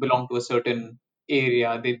have belong to a certain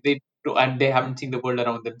area, and they haven't seen the world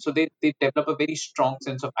around them, so they develop a very strong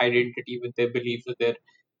sense of identity with their beliefs, with their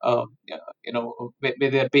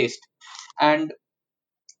where they're based. And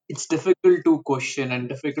it's difficult to question and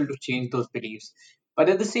difficult to change those beliefs. But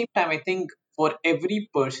at the same time, I think for every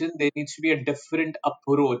person, there needs to be a different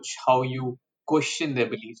approach how you question their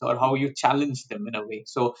beliefs or how you challenge them in a way.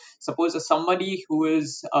 So, suppose somebody who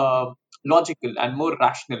is logical and more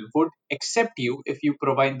rational would accept you if you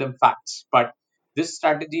provide them facts. But this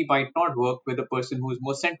strategy might not work with a person who is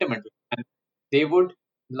more sentimental. And they would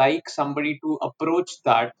like somebody to approach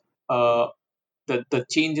that. The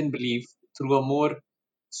change in belief through a more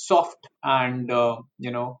soft and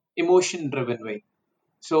emotion driven way.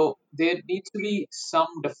 So there needs to be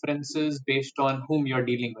some differences based on whom you're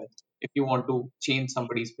dealing with if you want to change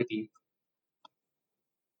somebody's belief.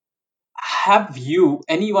 Have you,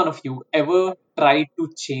 any one of you, ever tried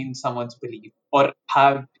to change someone's belief, or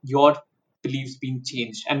have your beliefs been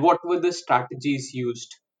changed, and what were the strategies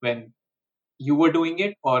used when you were doing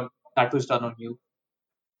it or that was done on you?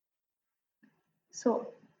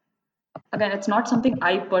 So again, it's not something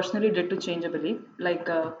I personally did to change a belief. Like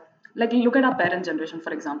you look at our parents' generation,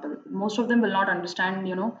 for example. Most of them will not understand,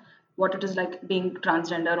 what it is like being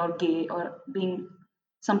transgender or gay or being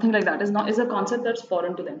something like that. Is a concept that's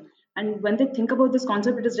foreign to them. And when they think about this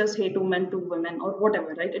concept, it is just hey, two men, two women, or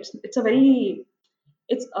whatever, right? It's a very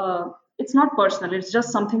it's it's not personal. It's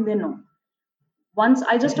just something they know. Once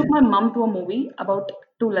I just took my mom to a movie about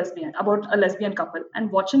a lesbian couple,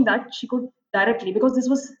 and watching that, she could directly, because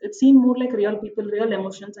it seemed more like real people, real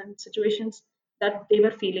emotions and situations that they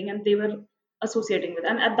were feeling and they were associating with.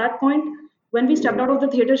 And at that point, when we stepped out of the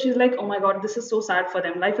theater, she's like, "Oh my God, this is so sad for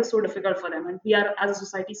them. Life is so difficult for them, and we are as a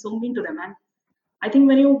society so mean to them." And I think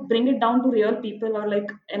when you bring it down to real people or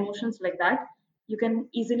like emotions like that, you can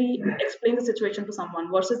easily explain the situation to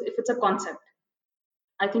someone versus if it's a concept.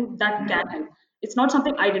 I think that can help. It's not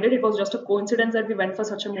something I did it. It was just a coincidence that we went for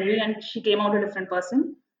such a movie and she came out a different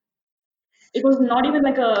person. It was not even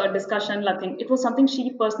like a discussion, nothing. It was something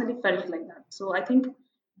she personally felt like that. So I think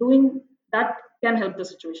doing that can help the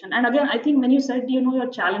situation. And again, I think when you said, you're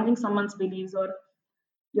challenging someone's beliefs or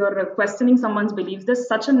you're questioning someone's beliefs, there's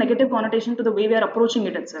such a negative connotation to the way we are approaching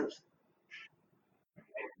it itself.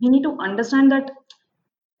 We need to understand that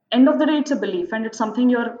end of the day, it's a belief and it's something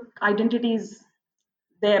your identity is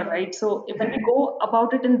there, right? So if when we go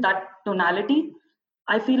about it in that tonality,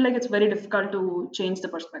 I feel like it's very difficult to change the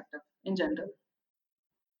perspective in general.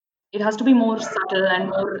 It has to be more subtle and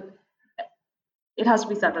more, it has to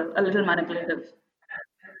be subtle, a little manipulative.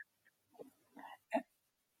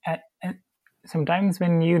 And sometimes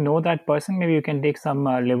when you know that person, maybe you can take some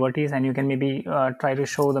liberties, and you can maybe try to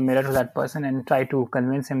show the mirror to that person and try to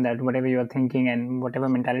convince him that whatever you are thinking and whatever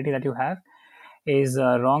mentality that you have is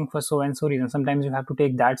wrong for so and so reason. Sometimes you have to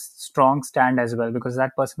take that strong stand as well, because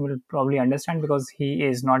that person will probably understand, because he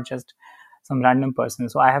is not just some random person.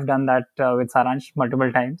 So I have done that with Saransh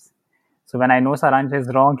multiple times. So when I know Saransh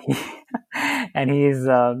is wrong, and he is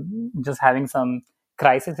just having some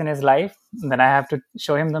crisis in his life, then I have to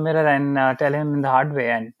show him the mirror and tell him in the hard way.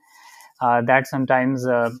 And that sometimes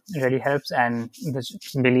really helps, and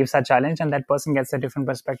the beliefs are challenged, and that person gets a different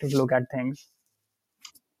perspective to look at things.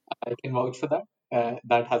 I can vouch for that.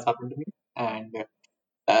 That has happened to me, and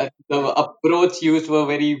the approach used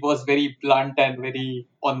was very blunt and very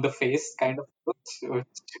on the face kind of approach, which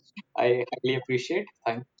I highly appreciate.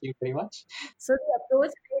 Thank you very much. So the approach,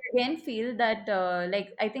 I again feel that,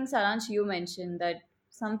 like I think Saransh, you mentioned that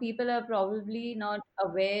some people are probably not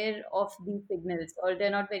aware of these signals, or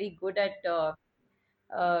they're not very good at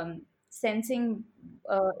sensing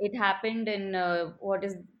it happened, and what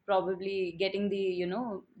is probably getting the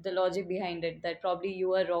the logic behind it, that probably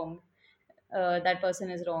you are wrong, that person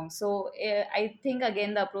is wrong. So I think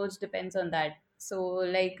again the approach depends on that. So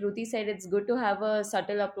like Ruti said, it's good to have a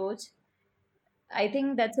subtle approach. I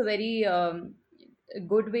think that's a very a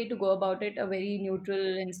good way to go about it, a very neutral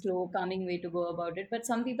and slow, calming way to go about it. But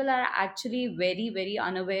some people are actually very, very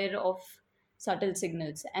unaware of subtle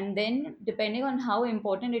signals. And then, depending on how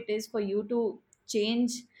important it is for you to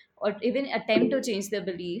change or even attempt to change their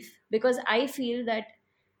belief, because I feel that,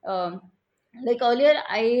 um, like earlier,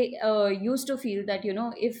 I used to feel that,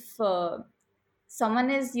 if someone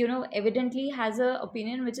is, evidently has a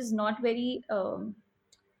opinion which is not very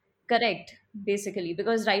correct, basically,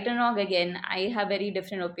 because right and wrong, again, I have very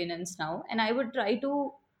different opinions now, and I would try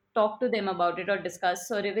to talk to them about it or discuss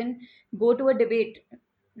or even go to a debate,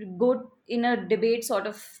 go in a debate sort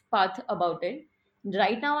of path about it.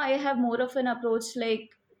 Right now, I have more of an approach like,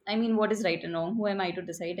 I mean, what is right and wrong? Who am I to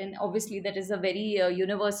decide? And obviously, there is a very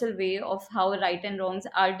universal way of how right and wrongs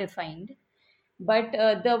are defined, but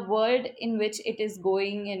the world in which it is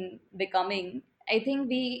going and becoming, I think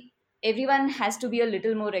we everyone has to be a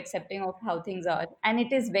little more accepting of how things are, and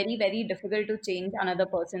it is very, very difficult to change another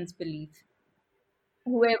person's belief,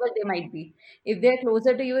 whoever they might be. If they're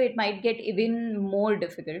closer to you, it might get even more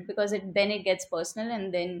difficult, because it gets personal,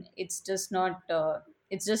 and then it's just not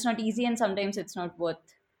easy, and sometimes it's not worth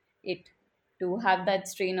it to have that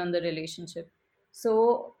strain on the relationship.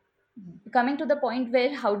 So coming to the point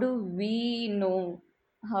where how do we know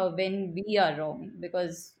how when we are wrong,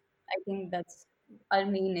 because I think that's our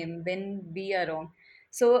main aim, when we are wrong.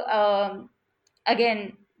 So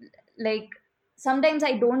again, like sometimes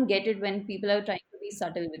I don't get it when people are trying to be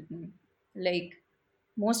subtle with me. Like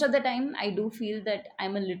most of the time I do feel that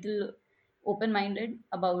I'm a little open minded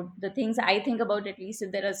about the things I think about, at least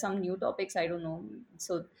if there are some new topics I don't know.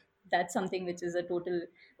 So that's something which is a total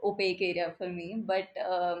opaque area for me. But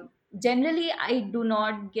generally I do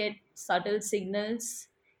not get subtle signals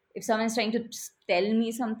if someone's trying to tell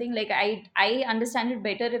me something. Like I understand it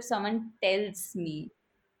better if someone tells me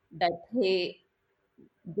that, hey,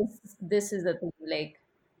 this is the thing, like.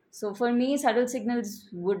 So for me subtle signals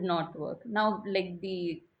would not work. Now, like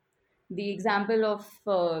the example of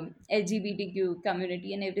LGBTQ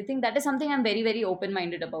community and everything, that is something I'm very, very open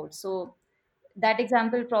minded about. So that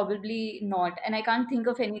example probably not, and I can't think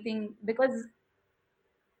of anything, because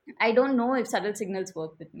I don't know if subtle signals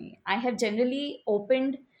work with me. I have generally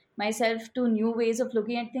opened myself to new ways of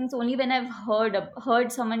looking at things only when I've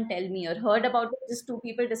heard someone tell me, or heard about it, just two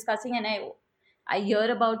people discussing, and I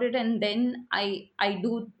hear about it, and then I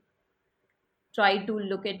do try to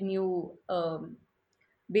look at new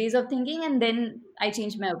ways of thinking, and then I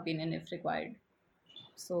change my opinion if required.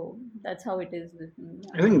 So that's how it is with me.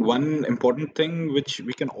 Yeah. I think one important thing which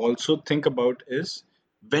we can also think about is,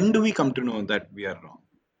 when do we come to know that we are wrong?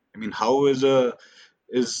 I mean, how is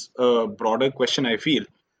a broader question, I feel.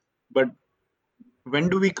 But when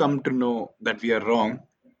do we come to know that we are wrong?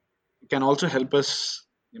 It can also help us,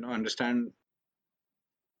 understand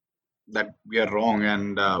that we are wrong,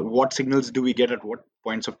 and what signals do we get at what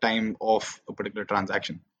points of time of a particular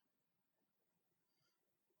transaction.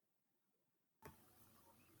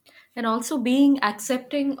 And also being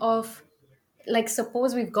accepting of, like,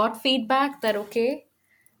 suppose we've got feedback that, okay,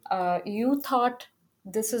 you thought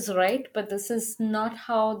this is right, but this is not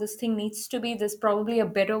how this thing needs to be. There's probably a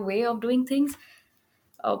better way of doing things.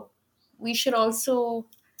 uh, we should also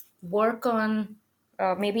work on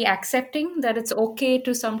maybe accepting that it's okay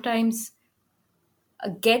to sometimes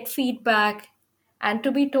get feedback, and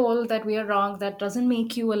to be told that we are wrong. That doesn't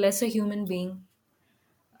make you a lesser human being.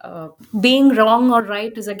 uh, Being wrong or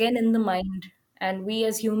right is again in the mind, and we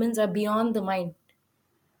as humans are beyond the mind.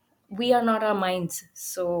 We are not our minds.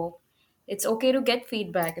 So it's okay to get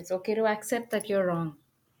feedback, it's okay to accept that you're wrong,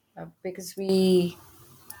 because we,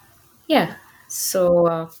 yeah.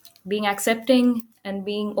 So being accepting and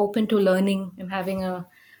being open to learning and having a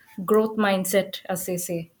growth mindset, as they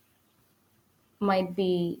say, might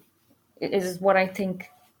be, is what I think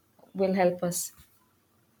will help us.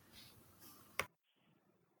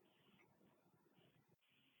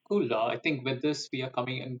 Cool. I think with this, we are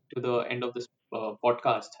coming into the end of this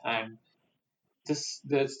podcast. And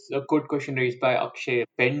there's a good question raised by Akshay.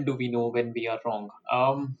 When do we know when we are wrong?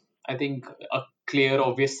 I think a clear,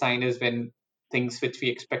 obvious sign is when things which we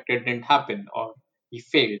expected didn't happen or we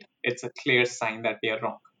failed. It's a clear sign that we are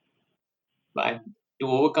wrong. And to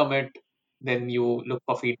overcome it, then you look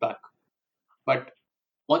for feedback. But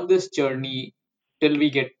on this journey, till we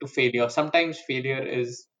get to failure, sometimes failure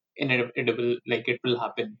is inevitable, like it will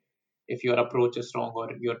happen if your approach is wrong or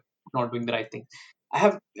you're not doing the right thing. I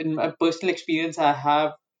have, in my personal experience,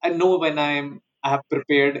 I know when I have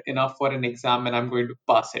prepared enough for an exam and I'm going to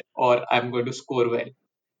pass it or I'm going to score well.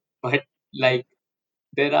 But like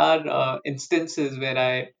there are instances where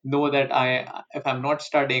I know that if I'm not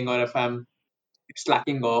studying or if I'm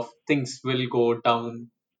slacking off, things will go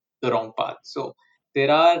down the wrong path. So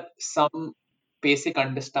there are some basic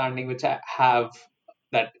understanding which I have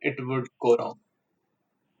that it would go wrong.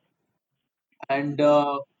 And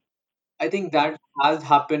I think that has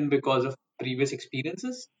happened because of previous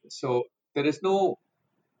experiences. So there is no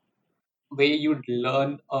way you'd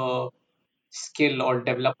learn a skill or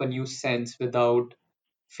develop a new sense without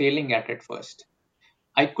failing at it first.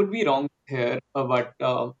 I could be wrong here, but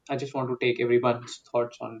I just want to take everyone's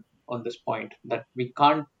thoughts on this point that we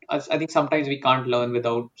can't. I think sometimes we can't learn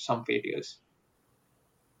without some failures.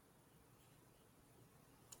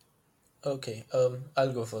 Okay,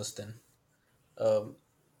 I'll go first then. Um,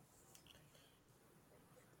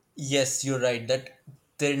 yes, you're right that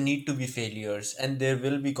there need to be failures and there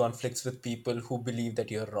will be conflicts with people who believe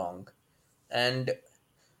that you're wrong. And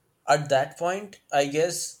at that point, I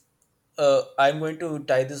guess I'm going to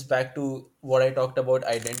tie this back to what I talked about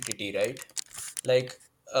identity, right? Like,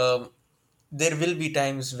 um, there will be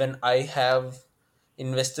times when I have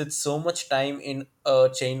invested so much time in a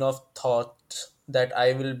chain of thought that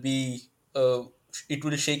uh, it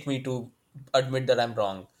will shake me to admit that I'm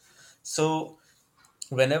wrong. So,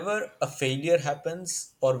 whenever a failure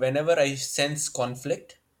happens or whenever I sense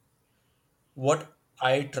conflict, what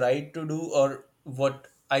I try to do, or what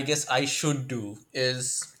I guess I should do,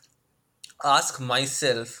 is ask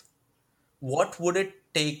myself, what would it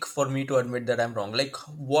take for me to admit that I'm wrong? Like,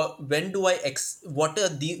 what are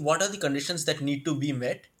the conditions that need to be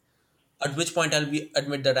met, at which point I'll be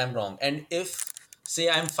admit that I'm wrong? And if, say,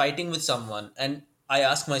 I'm fighting with someone and I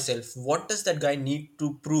ask myself, what does that guy need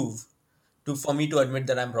to prove to for me to admit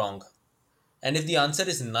that I'm wrong? And if the answer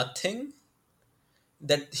is nothing,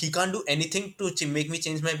 that he can't do anything to make me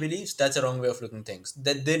change my beliefs, that's a wrong way of looking things.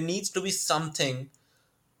 That there needs to be something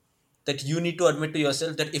that you need to admit to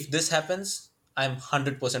yourself, that if this happens, I'm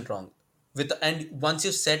 100% wrong. And once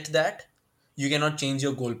you've set that, you cannot change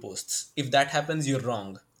your goalposts. If that happens, you're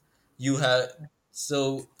wrong. You have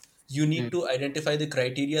so you Mm. need to identify the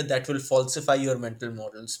criteria that will falsify your mental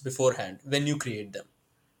models beforehand when you create them.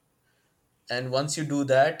 And once you do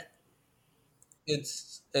that,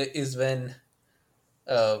 it's is when,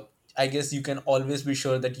 uh, I guess, you can always be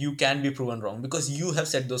sure that you can be proven wrong, because you have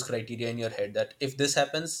set those criteria in your head that if this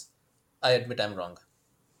happens, I admit I'm wrong.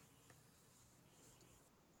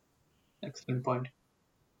 Excellent point.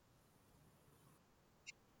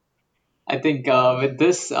 I think with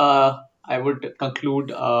this, I would conclude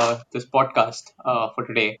this podcast for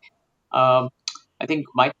today. Um, I think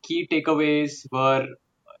my key takeaways were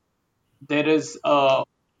there is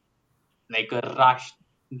like a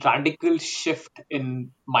radical shift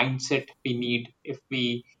in mindset we need if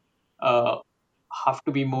we uh, have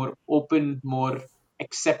to be more open, more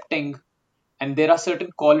accepting, and there are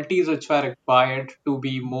certain qualities which are required to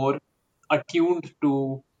be more attuned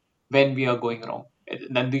to when we are going wrong.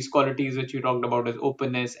 And then these qualities which you talked about is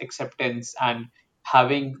openness, acceptance, and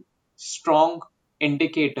having strong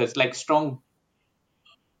indicators, like strong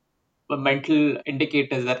mental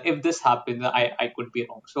indicators that if this happens, I could be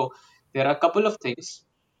wrong. So there are a couple of things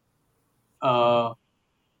uh,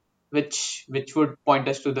 which would point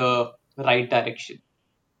us to the right direction.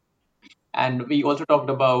 And we also talked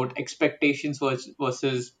about expectations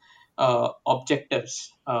versus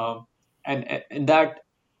objectives. And in that,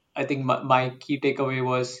 I think my key takeaway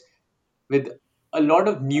was with a lot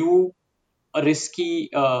of new risky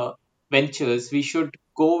ventures, we should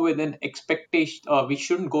go with an expectation. We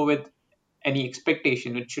shouldn't go with any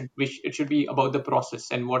expectation. It should be about the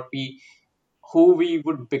process and who we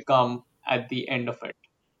would become at the end of it.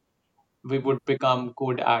 We would become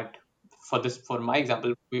good at, for my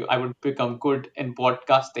example, I would become good in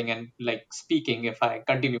podcasting and like speaking if I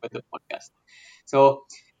continue with the podcast. So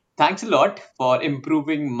thanks a lot for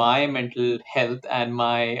improving my mental health and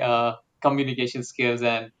my communication skills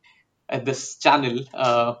and this channel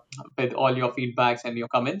with all your feedbacks and your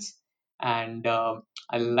comments. And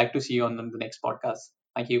I'd like to see you on the next podcast.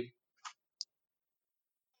 Thank you.